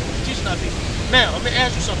them that's what we're teaching our people. Now, let me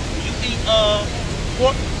ask you something. Do you eat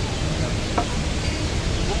pork?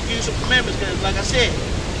 We'll give you some commandments, because like I said,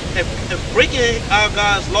 if breaking our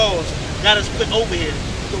God's laws got us put over here,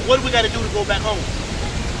 so what do we got to do to go back home?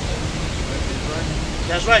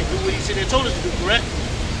 That's right. Do what he said they told us to do, correct?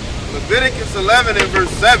 Leviticus 11 and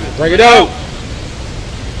verse 7. Break it out.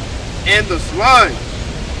 And the swine,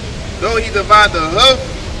 though he divide the hoof.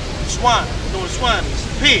 Swine. You know what swine is?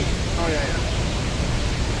 Pig. Oh, yeah.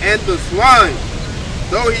 And the swine,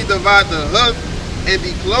 though he divide the hoof and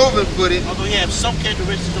be cloven footed. Although he have some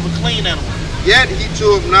characteristics of a clean animal. Yet he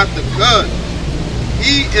cheweth not the cud.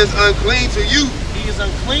 He is unclean to you. He is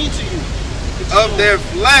unclean to you. Of their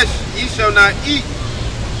flesh ye shall not eat,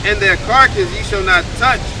 and their carcass ye shall not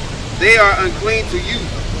touch. They are unclean to you.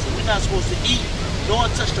 So we're not supposed to eat nor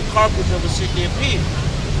touch the carcass of a sick dead pig.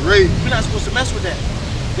 Right. We're not supposed to mess with that.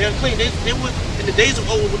 They're unclean. They were in the days of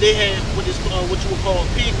old when they had what is what you would call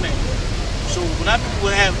pig man. So when our people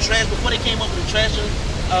would have trash before they came up with the trash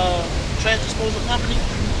disposal company,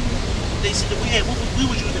 they said that we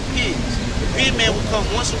was using pigs. The pig man would come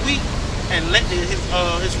once a week and let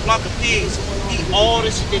his flock of pigs eat all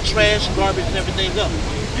this their trash, garbage, and everything up.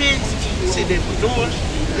 Pigs sit there for doors.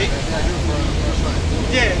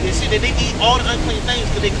 They see that they eat all the unclean things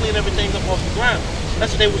because they clean everything up off the ground.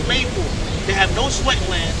 That's what they was made for. They have no sweat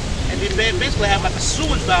glands, and they basically have like a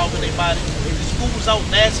sewage valve in their body. It just ooze out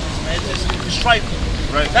nastiness, man. It's trifling.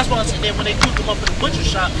 Right. That's why I sit there when they cook them up in the butcher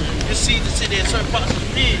shop, you see to sit there certain parts of the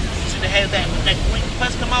pig, you see they have that green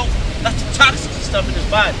pus come out. That's the toxins and stuff in his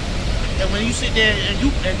body. And when you sit there and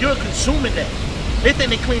you're consuming that, they think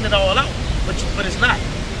they clean it all out, but it's not.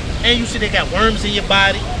 And you see they got worms in your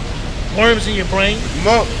body, worms in your brain,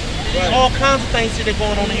 right. All kinds of things that are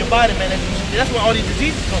going on in your body, man. That's where all these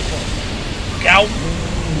diseases come from. Gout,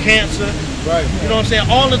 cancer, right. You know what I'm saying?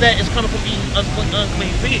 All of that is coming from eating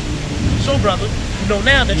unclean pig. So, brother, you know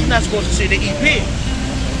now that you're not supposed to sit there and eat pig.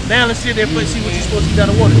 Now let's sit there and see what you're supposed to eat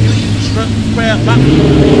out of water. You eat shrimp, crab,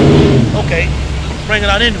 lobster. Okay, bring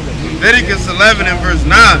it out anyway. Leviticus 11 and verse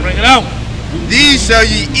 9. Bring it out. These shall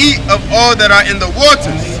ye eat of all that are in the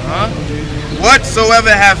waters.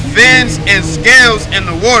 Whatsoever have fins and scales in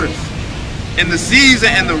the waters, in the seas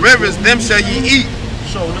and in the rivers, them shall ye eat.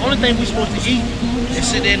 So the only thing we're supposed to eat is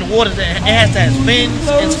sit there in the water that it has to have fins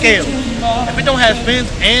and scales. If it don't have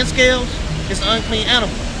fins and scales, it's an unclean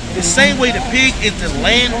animal. The same way the pig is the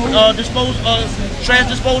land trash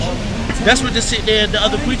disposal, that's what they sit there the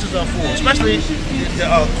other creatures are for. Especially the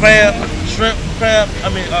crab, shrimp, crab,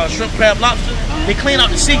 lobster. They clean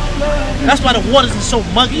out the sea. That's why the waters is so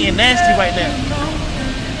muggy and nasty right now.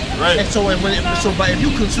 Right. And so, but if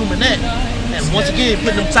you consuming that, and once again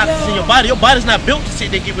putting them toxins in your body's not built to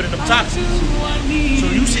sit there and get rid of them toxins. So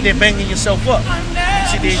you sit there banging yourself up. You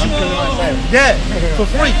sit there, for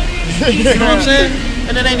free. You know what I'm saying?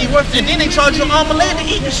 And it ain't even worth it. And then they charge you an arm and leg to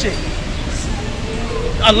eat the shit.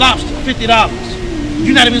 A lobster, $50.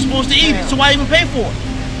 You're not even supposed to eat it, so why even pay for it?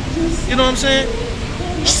 You know what I'm saying?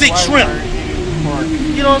 6 shrimp.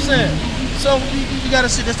 You know what I'm saying? So you gotta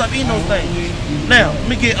sit there and stop eating those things. Now, let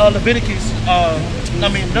me get Leviticus,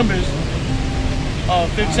 Numbers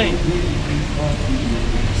 15.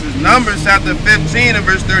 This is Numbers chapter 15 and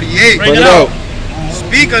verse 38. Bring it out.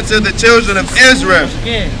 Speak unto the children of Israel.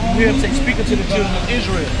 Again, you hear him say, speak unto the children of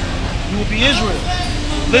Israel. You will be Israel.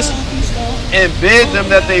 Listen. And bid them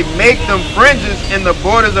that they make them fringes in the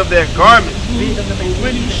borders of their garments. Lead them to make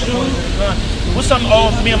really what's something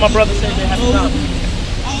all me and my brother say they have in common?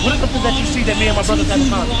 What is something that you see that me and my brothers have in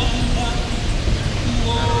common?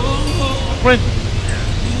 Friends.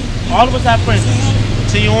 All of us have fringes.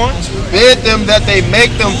 Continue on. Bid them that they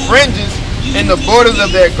make them fringes in the borders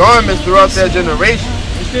of their garments throughout their generation.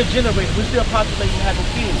 We're still generating. We're still populating and having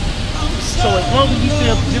kids. So as long as we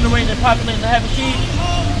still generating and populating and having kids,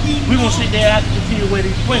 we won't sit there and have to continue with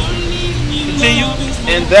these fringes. Continue.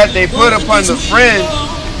 And that they put upon the fringe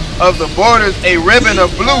of the borders a ribbon of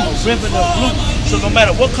blue. A ribbon of blue. So no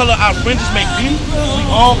matter what color our fringes may be, we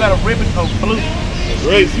all got a ribbon of blue.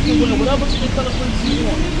 Right. You can wear whatever color fringes you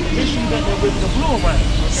want. Make sure you got that ribbon of blue around.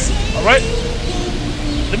 Alright?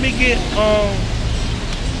 Let me get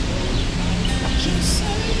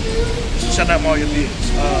shout out Mario Beards.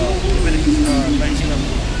 Leviticus 19.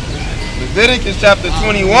 Leviticus chapter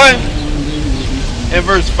 21 and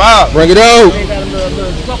verse 5. Bring it out. They got a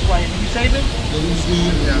little stuff right here. You save it?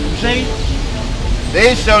 You save?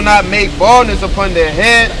 They shall not make baldness upon their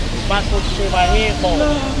head, We're not supposed to shave our head bald.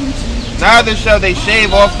 neither shall they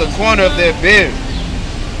shave off the corner of their beard,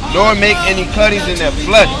 nor make any cuttings in their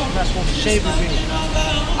flesh. We're not supposed to shave our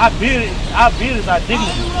beard. Our beard is our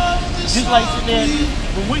dignity. Just like there,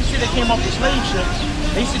 when we see they came off the slave ship,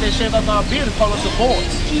 they see they shave off our beard and call us the boys.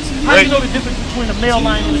 How do you know the difference between a male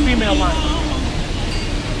lion and a female lion?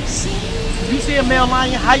 If you see a male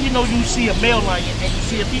lion, how you know you see a male lion and you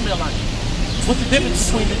see a female lion? What's the difference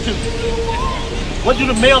between the two? What do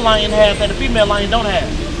the male lion have that the female lion don't have?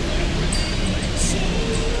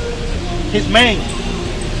 His mane,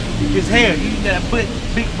 his hair, that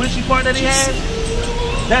big bushy part that he has.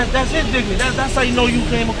 That's his dignity. That's how you know you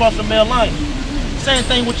came across a male lion. Same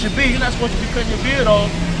thing with your beard. You're not supposed to be cutting your beard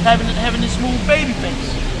off, having this smooth baby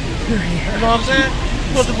face. You know what I'm saying? You're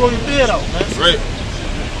supposed to grow your beard out, man. Right.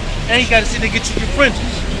 And you gotta see they get you your fringes.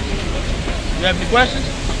 You have any questions?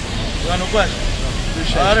 You got no questions?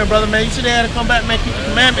 All right, then, brother, man. You sit there and come back, man. Keep the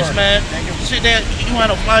commandments, man. You sit there. You want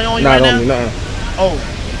to fly on you right now? Nah. Oh,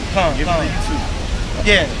 come.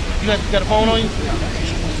 Yeah. You got a phone on you?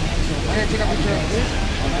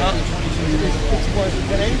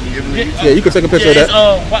 Yeah, you can take a picture of that.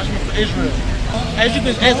 It's Watchmen for Israel.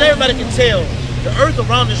 As everybody can tell, the earth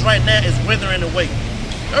around us right now is withering away.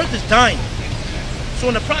 The earth is dying. So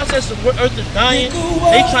in the process of earth is dying,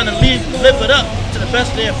 they trying to live it up to the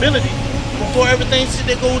best of their ability before everything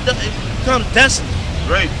becomes desolate.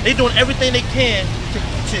 Right. They doing everything they can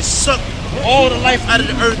to suck all the life out of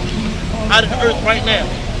the earth right now.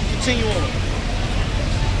 Continue on.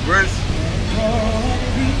 Verse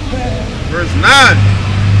 9.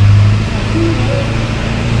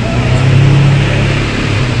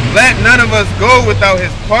 Let none of us go without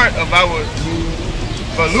his part of our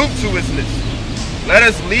voluptuousness. Let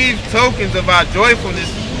us leave tokens of our joyfulness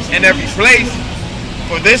in every place,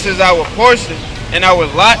 for this is our portion, and our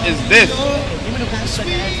lot is this.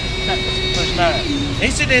 Verse 9. They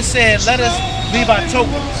sit there and said, let us leave our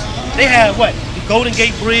tokens. They had what? The Golden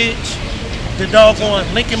Gate Bridge, the doggone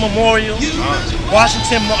Lincoln Memorial,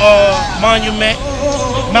 Washington Monument,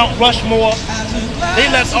 Mount Rushmore. They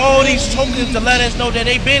left all these tokens to let us know that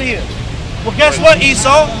they've been here. Well, guess what,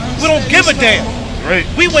 Esau? We don't give a damn. Right.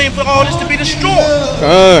 We waiting for all this to be destroyed.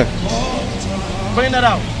 Bring that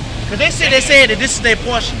out. Because they said that this is their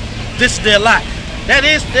portion. This is their lot.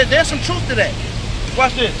 There's some truth to that.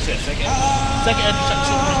 Watch this. Second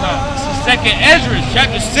Ezra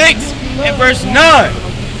chapter 6 and verse 9.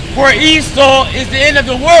 For Esau is the end of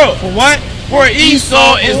the world. For what? For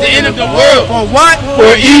Esau is the end of the world. For what?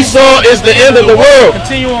 For Esau is the end of the world.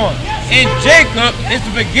 Continue on. And Jacob is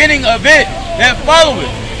the beginning of it that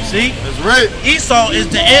followeth. See? That's right. Esau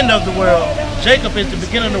is the end of the world. Jacob is the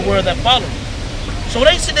beginning of the world that follows. So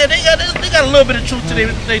they sit there, they got a little bit of truth to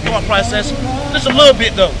their thought process. Just a little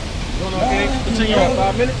bit though. Continue on.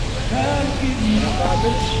 5 minutes. 5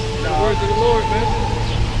 minutes. The words of the Lord, man.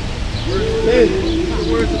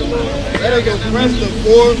 Words of the Lord. Let us oppress the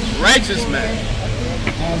poor, righteous man.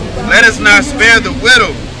 Let us not spare the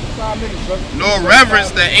widow, nor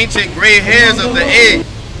reverence the ancient gray hairs of the aged.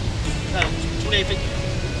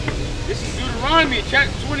 This is Deuteronomy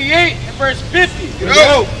chapter 28 and verse 50.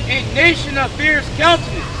 Go. A nation of fierce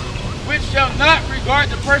countenance, which shall not regard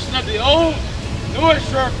the person of the old, nor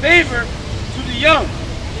show favor to the young.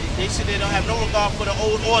 They say they don't have no regard for the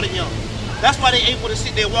old or the young. That's why they able to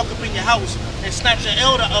sit there, walk up in your house and snatch your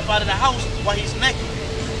elder up out of the house while he's naked.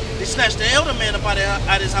 They snatched the elder man up out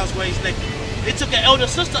of his house while he's naked. They took an elder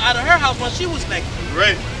sister out of her house while she was naked.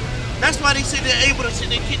 Right. That's why they say they're able to sit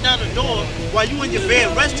there, kick down the door while you in your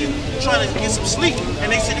bed resting, trying to get some sleep,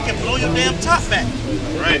 and they say they can blow your damn top back.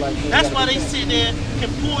 Right. That's why they sit there, can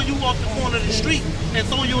pull you off the corner of the street and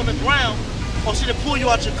throw you on the ground, or sit there, pull you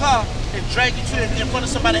out your car and drag you to in front of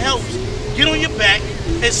somebody else, get on your back,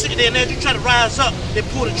 and sit there, and as you try to rise up, they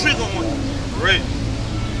pull the trigger on you. Right.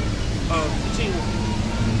 Continue.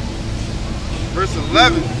 Verse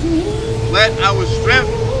 11. Let our strength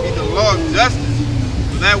be the law of justice.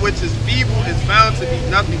 That which is feeble is found to be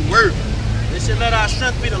nothing worth. They said, let our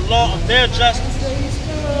strength be the law of their justice.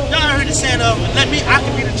 Y'all heard it saying, I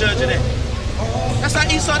can be the judge of that. That's how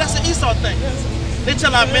Esau, that's an Esau thing. They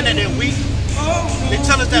tell our men that they're weak. They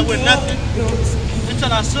tell us that we're nothing. They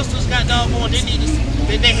tell our sisters got doggone,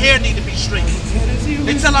 their hair need to be straight.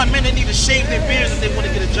 They tell our men they need to shave their beards if they want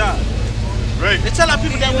to get a job. Right. They tell our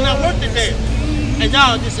people that we're not working there. And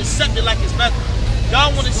y'all just accept it like it's nothing.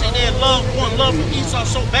 Y'all want to sit there and want love from Esau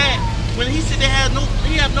so bad when he said he have no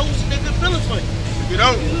good feelings for you. You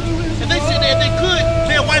know? If they said that they could,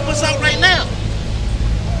 they'll wipe us out right now.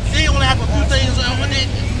 They only have a few things. The only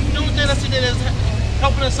thing I see that is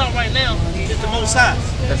helping us out right now is the Most High.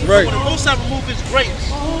 That's right. When the Most High remove His grace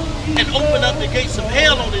and open up the gates of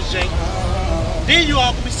hell on this jank, then you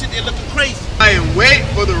all can be sitting there looking crazy. I am wait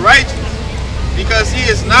for the righteous, because he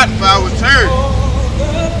is not for our turn,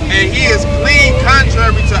 and he is clean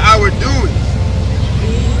contrary to our doings.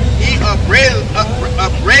 He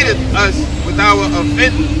upbraided us with our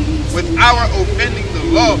offending the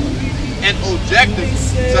law, and objecting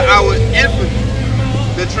to our infamy,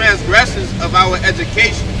 the transgressions of our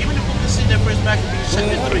education. Even the book is sitting there, First Maccabees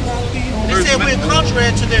chapter 3. They said we're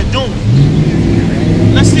contrary to their doom.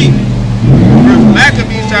 Let's see. First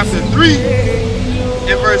Maccabees chapter 3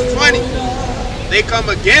 and verse 20. They come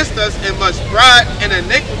against us in much pride and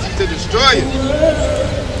iniquity to destroy us,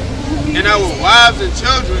 and our wives and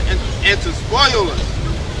children, and to spoil us.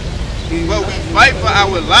 But we fight for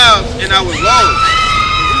our lives and our laws.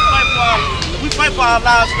 We fight for our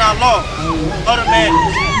lives and our laws. Other man,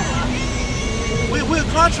 we're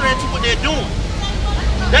contrary to what they're doing.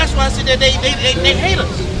 That's why I said that they hate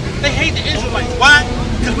us. They hate the Israelites. Why?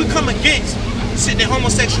 Because we come against their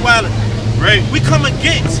homosexuality. Right. We come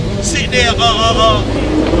against their laws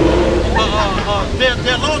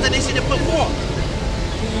that they see they put forth.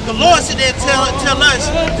 The Lord sit there and tell us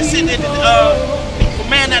to sit there for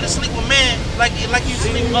man not to sleep with man like you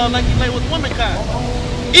sleep like you lay with womankind.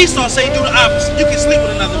 Esau say do the opposite. You can sleep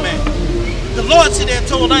with another man. The Lord sit there and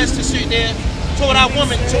told us to sit there, told our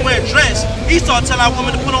woman to wear a dress. Esau tell our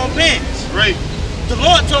woman to put on pants. Right. The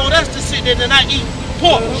Lord told us to sit there and not eat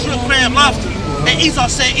pork, shrimp, crab, lobster. And Esau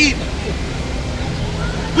said eat it.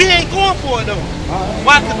 We ain't going for it though.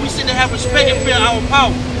 Why? Because we sit there and have respect and fear our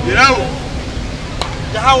power. You know?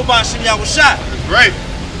 The Howard Shem Yahweh shot. Right.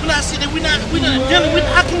 We're not sitting there, we're not dealing with,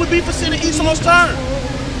 how can we be for sitting Esau's turn?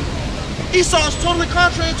 Esau is totally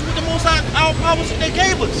contrary to what the Most High, our powers that they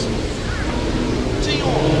gave us. Continue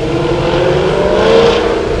on.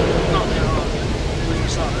 No,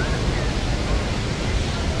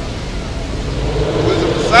 Wisdom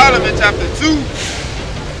of Solomon chapter 2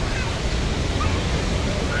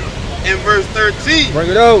 and verse 13. Bring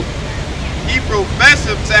it out. He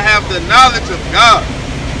professeth to have the knowledge of God,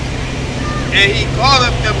 and he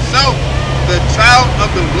calleth himself the child of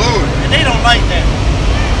the Lord. And they don't like that.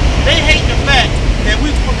 They hate the fact that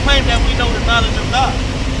we proclaim that we know the knowledge of God.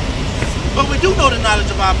 But we do know the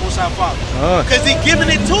knowledge of our Most High Father. Because He's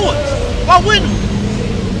giving it to us. Why wouldn't we?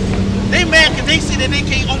 They mad because they see that they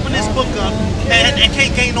can't open this book up and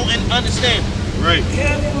can't gain no understanding. Right.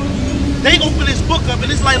 They open this book up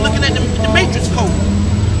and it's like looking at the Matrix code.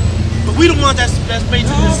 But we the ones that's made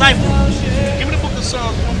to decipher. Give me the book of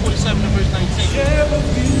Psalms 147 and verse 19.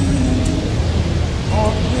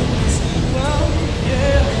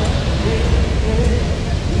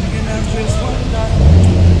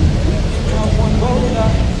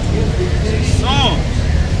 Psalm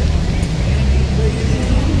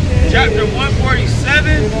chapter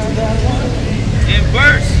 147 and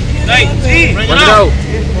verse 19. Bring it out.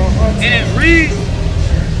 And it reads,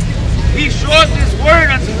 He showeth His word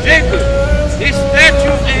unto Jacob, His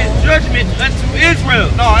statutes and His judgments unto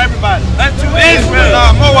Israel. No, everybody. Unto Israel.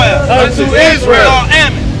 No, Moab. Unto Israel. No,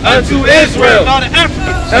 Ammon. Unto Israel. No, the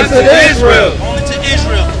Africans. Unto Israel. Only to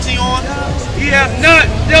Israel. Continue on. He hath not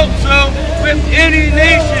dealt so with any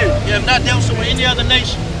nation. You have not dealt so with any other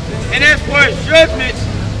nation. And as for His judgments,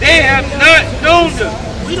 they have not known them.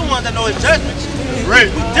 We the ones that know His judgments. Right.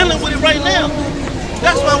 We're dealing with it right now.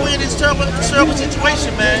 That's why we're in this terrible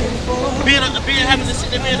situation, man. Having to sit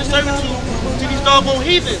there being a servitude to these doggone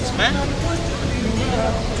heathens, man.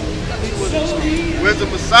 Wisdom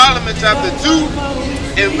of Solomon chapter 2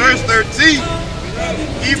 and verse 13.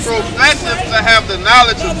 He professeth to have the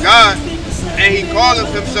knowledge of God, and he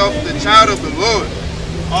calleth himself the child of the Lord.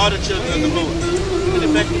 All the children of the Lord. And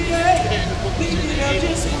in fact, in the book of Amos,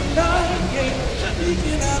 chapter 6.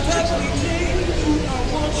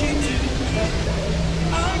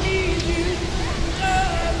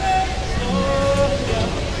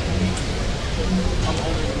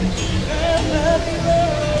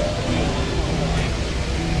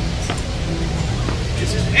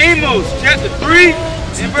 This is Amos chapter 3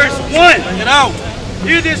 and verse 1. Bring it out.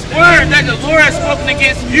 Hear this word that the Lord has spoken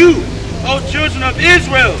against you, O children of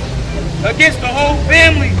Israel, against the whole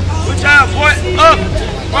family which I have brought up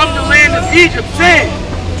from the land of Egypt, saying,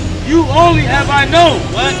 you only have I known.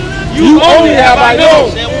 What? You only have I known.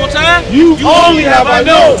 Say it one more time. You only have I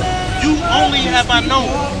known. You only have I known.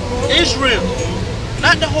 Israel,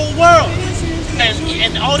 not the whole world.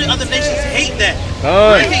 And all the other nations hate that.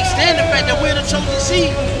 They can't stand the fact that we're the chosen seed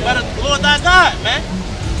by the Lord thy God, man.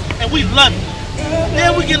 And we love it.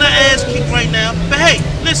 Then we get our ass kicked right now. But hey,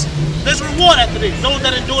 listen, there's reward after this. Those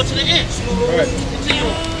that endure to the end. Continue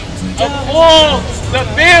on. Of all the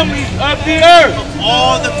families of the earth. Of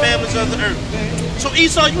all the families of the earth. So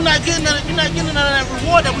Esau, you're not getting none of that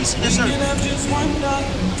reward that we see this earth.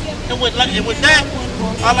 And with that,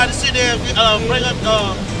 I'd like to sit there and bring up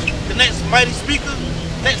the next mighty speaker,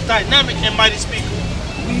 next dynamic and mighty speaker.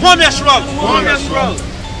 One that struggle. One that struggle.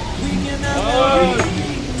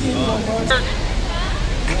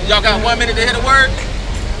 Y'all got 1 minute to hit a word?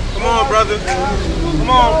 Come on, brother. Come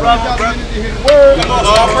on, brother. Come on,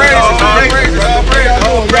 all praises, all praises, all praises.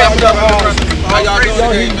 How y'all doing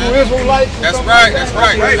today, man? That's right, that's right, that's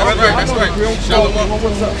right. Shalom.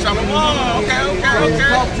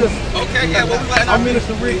 Okay, yeah, what we like? I'm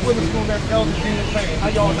Minister Rick Witherspoon, that's Elder Gina Payne. How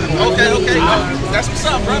y'all doing? Okay. That's what's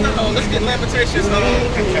up, brother. Let's get Lamentations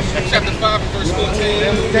chapter 5 and verse 14.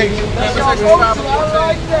 Lamentations 5 and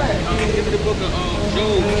 14. Give me the book of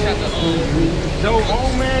Job, chapter Job,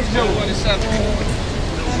 old man Job. 27.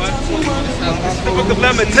 The book of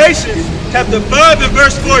Lamentations, chapter 5 and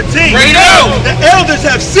verse 14. Read it out. The elders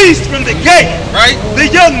have ceased from the gate. Right. The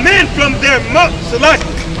young men from their music.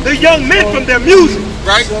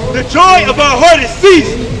 Right. The joy of our heart is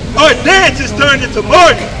ceased. Our dance is turned into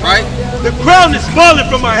mourning. Right. The crown is falling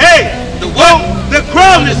from our head. The what? The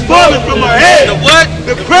crown is falling from our head. The what?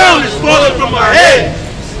 The crown is falling from our head.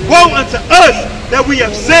 Woe unto us that we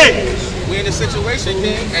have sinned. We in a situation,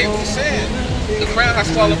 King. Hey, we saying the crown has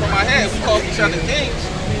fallen from our head. We call each other kings,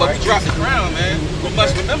 but we dropped the crown, man. We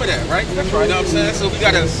must remember that, right? That's right. You know what I'm saying? So we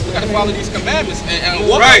gotta follow these commandments and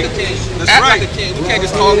walk like a king. That's act right. like a king. We can't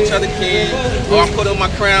just call each other king or put on my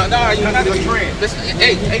crown. Nah, you're not a trend.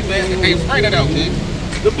 Hey, man. Hey, bring that out, King.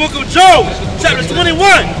 The book of Job, chapter 21,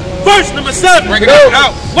 verse number 7. Bring it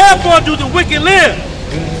out. Wherefore do the wicked live,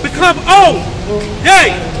 become old,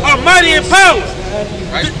 yea, are mighty in power.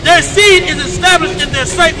 Right. Their seed is established in their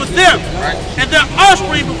sight with them, Right. and their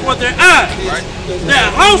offspring before their eyes. Right.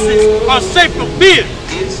 Their houses are safe from fear,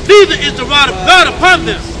 neither is the rod of God upon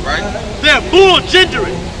them. Right. Their bull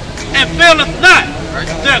gendereth, and faileth not. Right.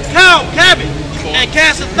 Their cow calveth, and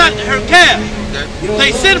casteth not her calf. Okay.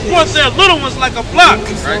 They send forth their little ones like a flock,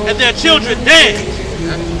 Right. and their children dance.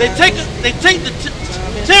 They take the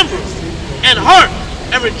timbrel and harp,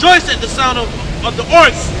 and rejoice at the sound of the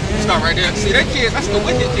organ. Stop right there. See, that kids, that's the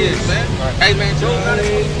wicked kids, man. Hey, man, Job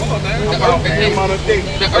 94, man.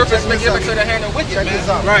 The earth is been given to the hand of wicked, man.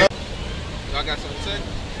 Right. Y'all got something to say?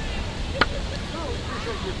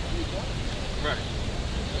 Right.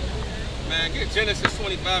 Man, get Genesis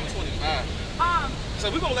 25 and 25.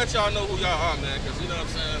 So we're going to let y'all know who y'all are, man, because, you know what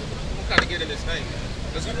I'm saying, we're kind of get in this thing, man.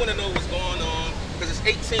 Because we want to know what's going on, because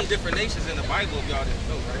it's 18 different nations in the Bible, if y'all didn't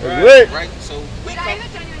know, right? Right. So we come...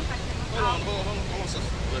 Hold on,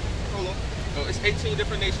 sister. Hold on. No, it's 18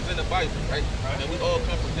 different nations in the Bible, right? And we all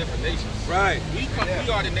come from different nations. Right. We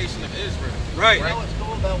are the nation of Israel. Right. You know what's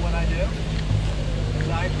cool about what I do? Is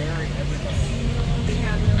I bury everything.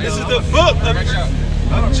 This is the book of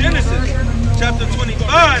Genesis, chapter 25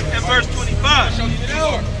 and verse 25. Show you who you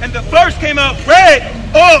are. And the first came out red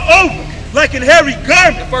all over, like an hairy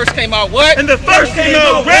garment. The first came out what? And the first came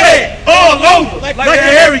out red all over, like a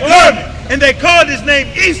hairy garment. And they called his name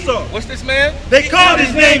Esau. What's this man? They called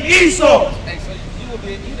his name Esau. Hey, so you will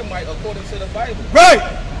be an Edomite according to the Bible. Right.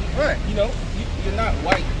 Right. You know, you're not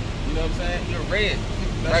white. You know what I'm saying? You're red.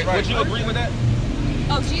 Right. Would you agree with that?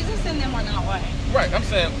 Oh, Jesus and them are not white. Right. I'm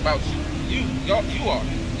saying about you. You are.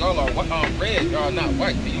 y'all are red, y'all are not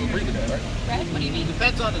white. Do you agree with that, right? Red? What do you mean?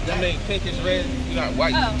 Depends on the day. I mean, pink is red, you're not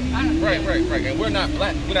white. Oh, I don't know. Right. And we're not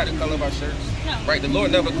black. We're not the color of our shirts. No. Right? The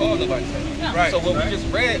Lord never called nobody that. No. Right. So what we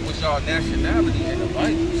just read was y'all nationality in the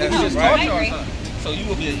Bible. That we Oh, just right. taught I y'all agree. something. So you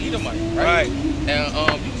will be an Edomite, right? And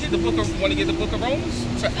you get the book of, want to get the book of Romans?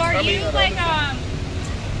 So are you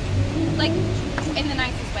like in the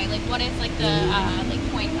nicest way? Like what is like the like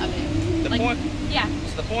point of it? The like, point? Yeah.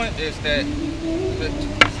 The point is that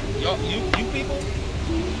you people,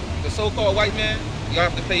 the so-called white man, y'all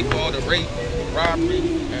have to pay for all the rape, robbery,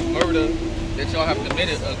 and murder that y'all have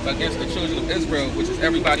committed against the children of Israel, which is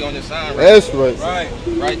everybody on this side. Right? That's right. Right.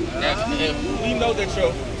 And we know that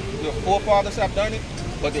your forefathers have done it,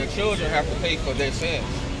 but their children have to pay for their sins.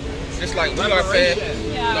 Just like we are paying,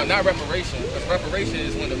 no, not reparation, because reparation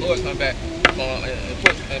is when the Lord come back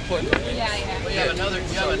and put. Yeah. You have another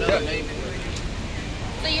name for it.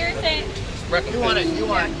 So you're saying You want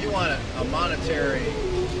a monetary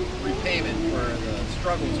repayment for the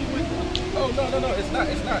struggles you went through. Oh no! It's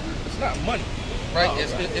not money, right? Oh,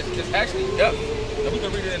 it's actually death. And we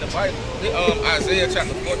can read it in the Bible. Isaiah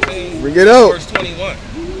chapter 14, Bring it out. verse 21.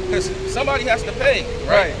 Because somebody has to pay,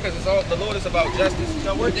 right? Because it's all the Lord is about justice.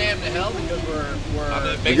 So we're damned to hell because we're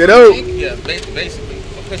Bring it out. Yeah, basically,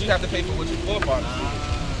 because you have to pay for what your forefathers did.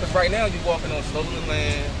 Because right now you're walking on stolen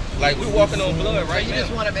land. Like we're walking on blood right now. You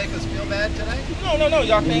just want to make us feel bad today? No.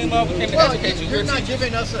 Y'all came up. We came to educate you. You're not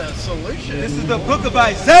giving us a solution. This is the book of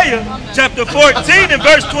Isaiah, chapter 14 and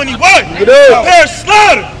verse 21. Get out. Prepare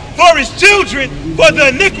slaughter for his children for the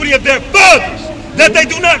iniquity of their fathers, that they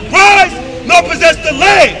do not rise nor possess the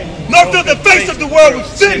land, nor fill the face of the world with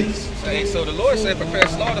cities. Hey, so the Lord said, prepare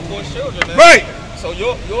slaughter for his children, man. Right. So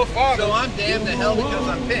your father. So I'm damned to hell because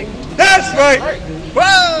I'm pink. That's right.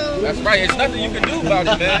 Whoa! That's right. There's nothing you can do about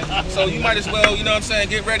it, man. So you might as well, you know what I'm saying,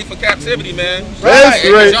 get ready for captivity, man. That's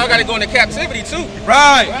right. Y'all got to go into captivity too.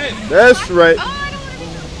 Right. That's right.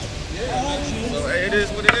 So hey, it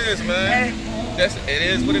is what it is, man. It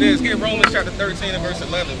is what it is. Get Romans chapter 13 and verse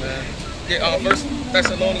 11, man. Get 1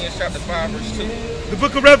 Thessalonians chapter 5 verse 2. The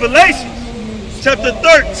book of Revelation, chapter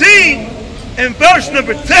 13 and verse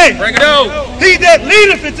number 10. Bring it out. He that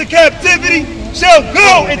leadeth into captivity shall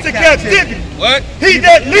go into captivity. What? He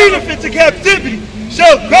that leadeth into captivity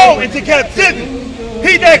shall go into captivity.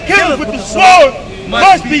 He that killeth with the sword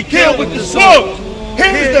must be killed with the sword.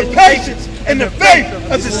 Here is the patience and the faith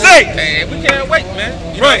of the saints. Hey, we can't wait, man.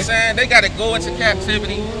 You know what I'm saying? They got to go into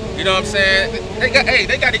captivity. You know what I'm saying? They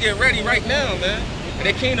got to get ready right now, man. And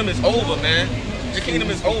their kingdom is over, man. The kingdom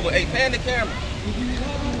is over. Hey, pan the camera.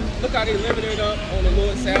 Look how they living it up on the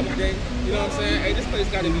Lord's Sabbath day. You know what I'm saying? Hey, this place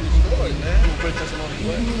got to be destroyed, man. 1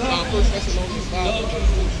 Thessalonians 5.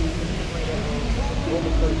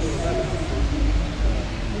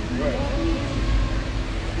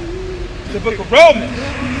 The book of Romans,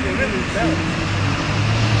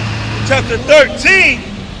 chapter 13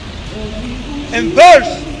 and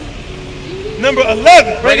verse number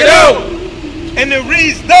 11. Bring it out. And it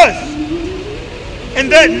reads thus: and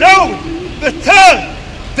that knowing the time,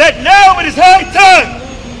 that now it is high time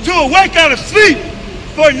to awake out of sleep,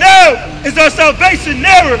 for now is our salvation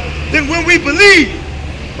nearer than when we believe.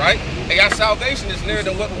 Right? Hey, our salvation is nearer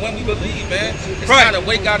than when we believe, man. It's Right. time to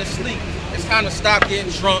wake out of sleep. It's time to stop getting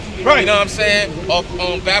drunk. Right. You know what I'm saying? Off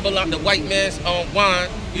Babylon, the white man's wine.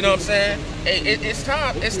 You know what I'm saying? Hey, it's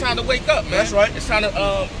time. It's time to wake up, man. That's right. It's time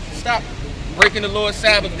to stop breaking the Lord's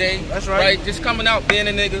Sabbath day. That's right. Just coming out being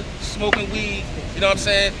a nigga, smoking weed. You know what I'm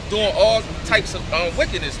saying? Doing all types of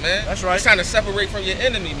wickedness, man. That's right. It's time to separate from your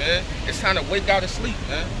enemy, man. It's time to wake out of sleep,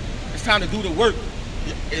 man. It's time to do the work.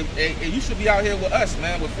 And you should be out here with us,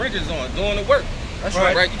 man, with fringes on, doing the work. That's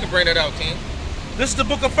right. You can bring that out, King. This is the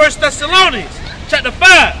book of 1 Thessalonians, chapter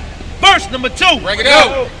 5, verse number 2. Bring it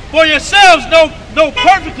out. For yourselves know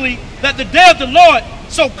perfectly that the day of the Lord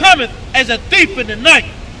so cometh as a thief in the night.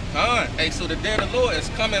 Hey, so the day of the Lord is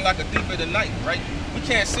coming like a thief in the night, right? We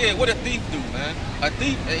can't see it. What a thief do, man? A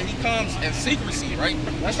thief, he comes in secrecy, right?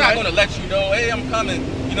 He's not going to let you know, hey, I'm coming.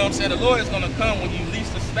 You know what I'm saying? The Lord is going to come when you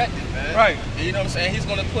least suspect it, man. Right. And you know what I'm saying? He's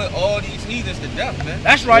going to put all these heathens to death, man.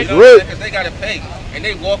 That's right. You know what I'm saying? Because they got to pay. And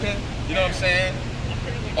they walking, you know what I'm saying?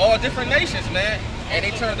 All different nations, man. And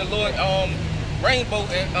they turned the Lord rainbow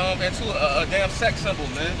into a damn sex symbol,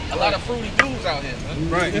 man. A lot of fruity dudes out here, man.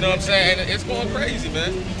 Right. You know what I'm saying? And it's going crazy,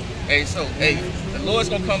 man. Hey, so, the Lord's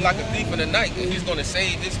going to come like a thief in the night, and he's going to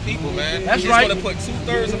save his people, man. That's he's right. He's going to put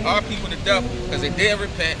 2/3 of our people to death because they didn't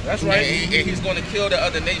repent. That's right. And he's going to kill the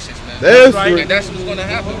other nations, man. That's right. right. And that's what's going to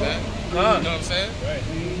happen, man. You know what I'm saying? Right.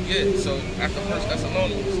 Yeah, so after 1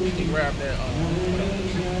 Thessalonians, you can grab that.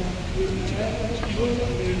 What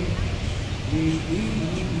else?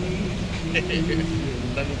 Let me get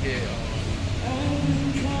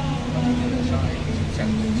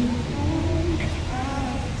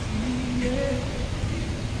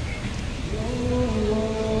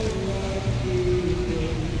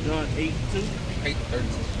John 8:2. 8:32.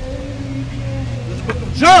 The book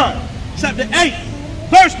of John, chapter 8,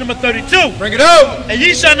 verse number 32. Bring it out. And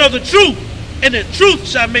ye shall know the truth, and the truth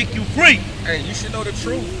shall make you free. Hey, you should know the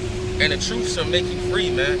truth, and the truth shall make you free,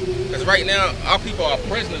 man. Because right now, our people are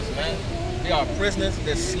prisoners, man. They are prisoners.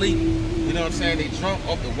 They sleep. You know what I'm saying? They drunk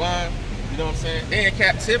off the wine. You know what I'm saying? They're in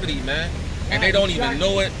captivity, man, and they don't even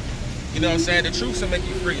know it. You know what I'm saying? The truth shall make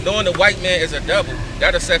you free. Knowing the white man is a devil,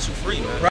 that'll set you free, man.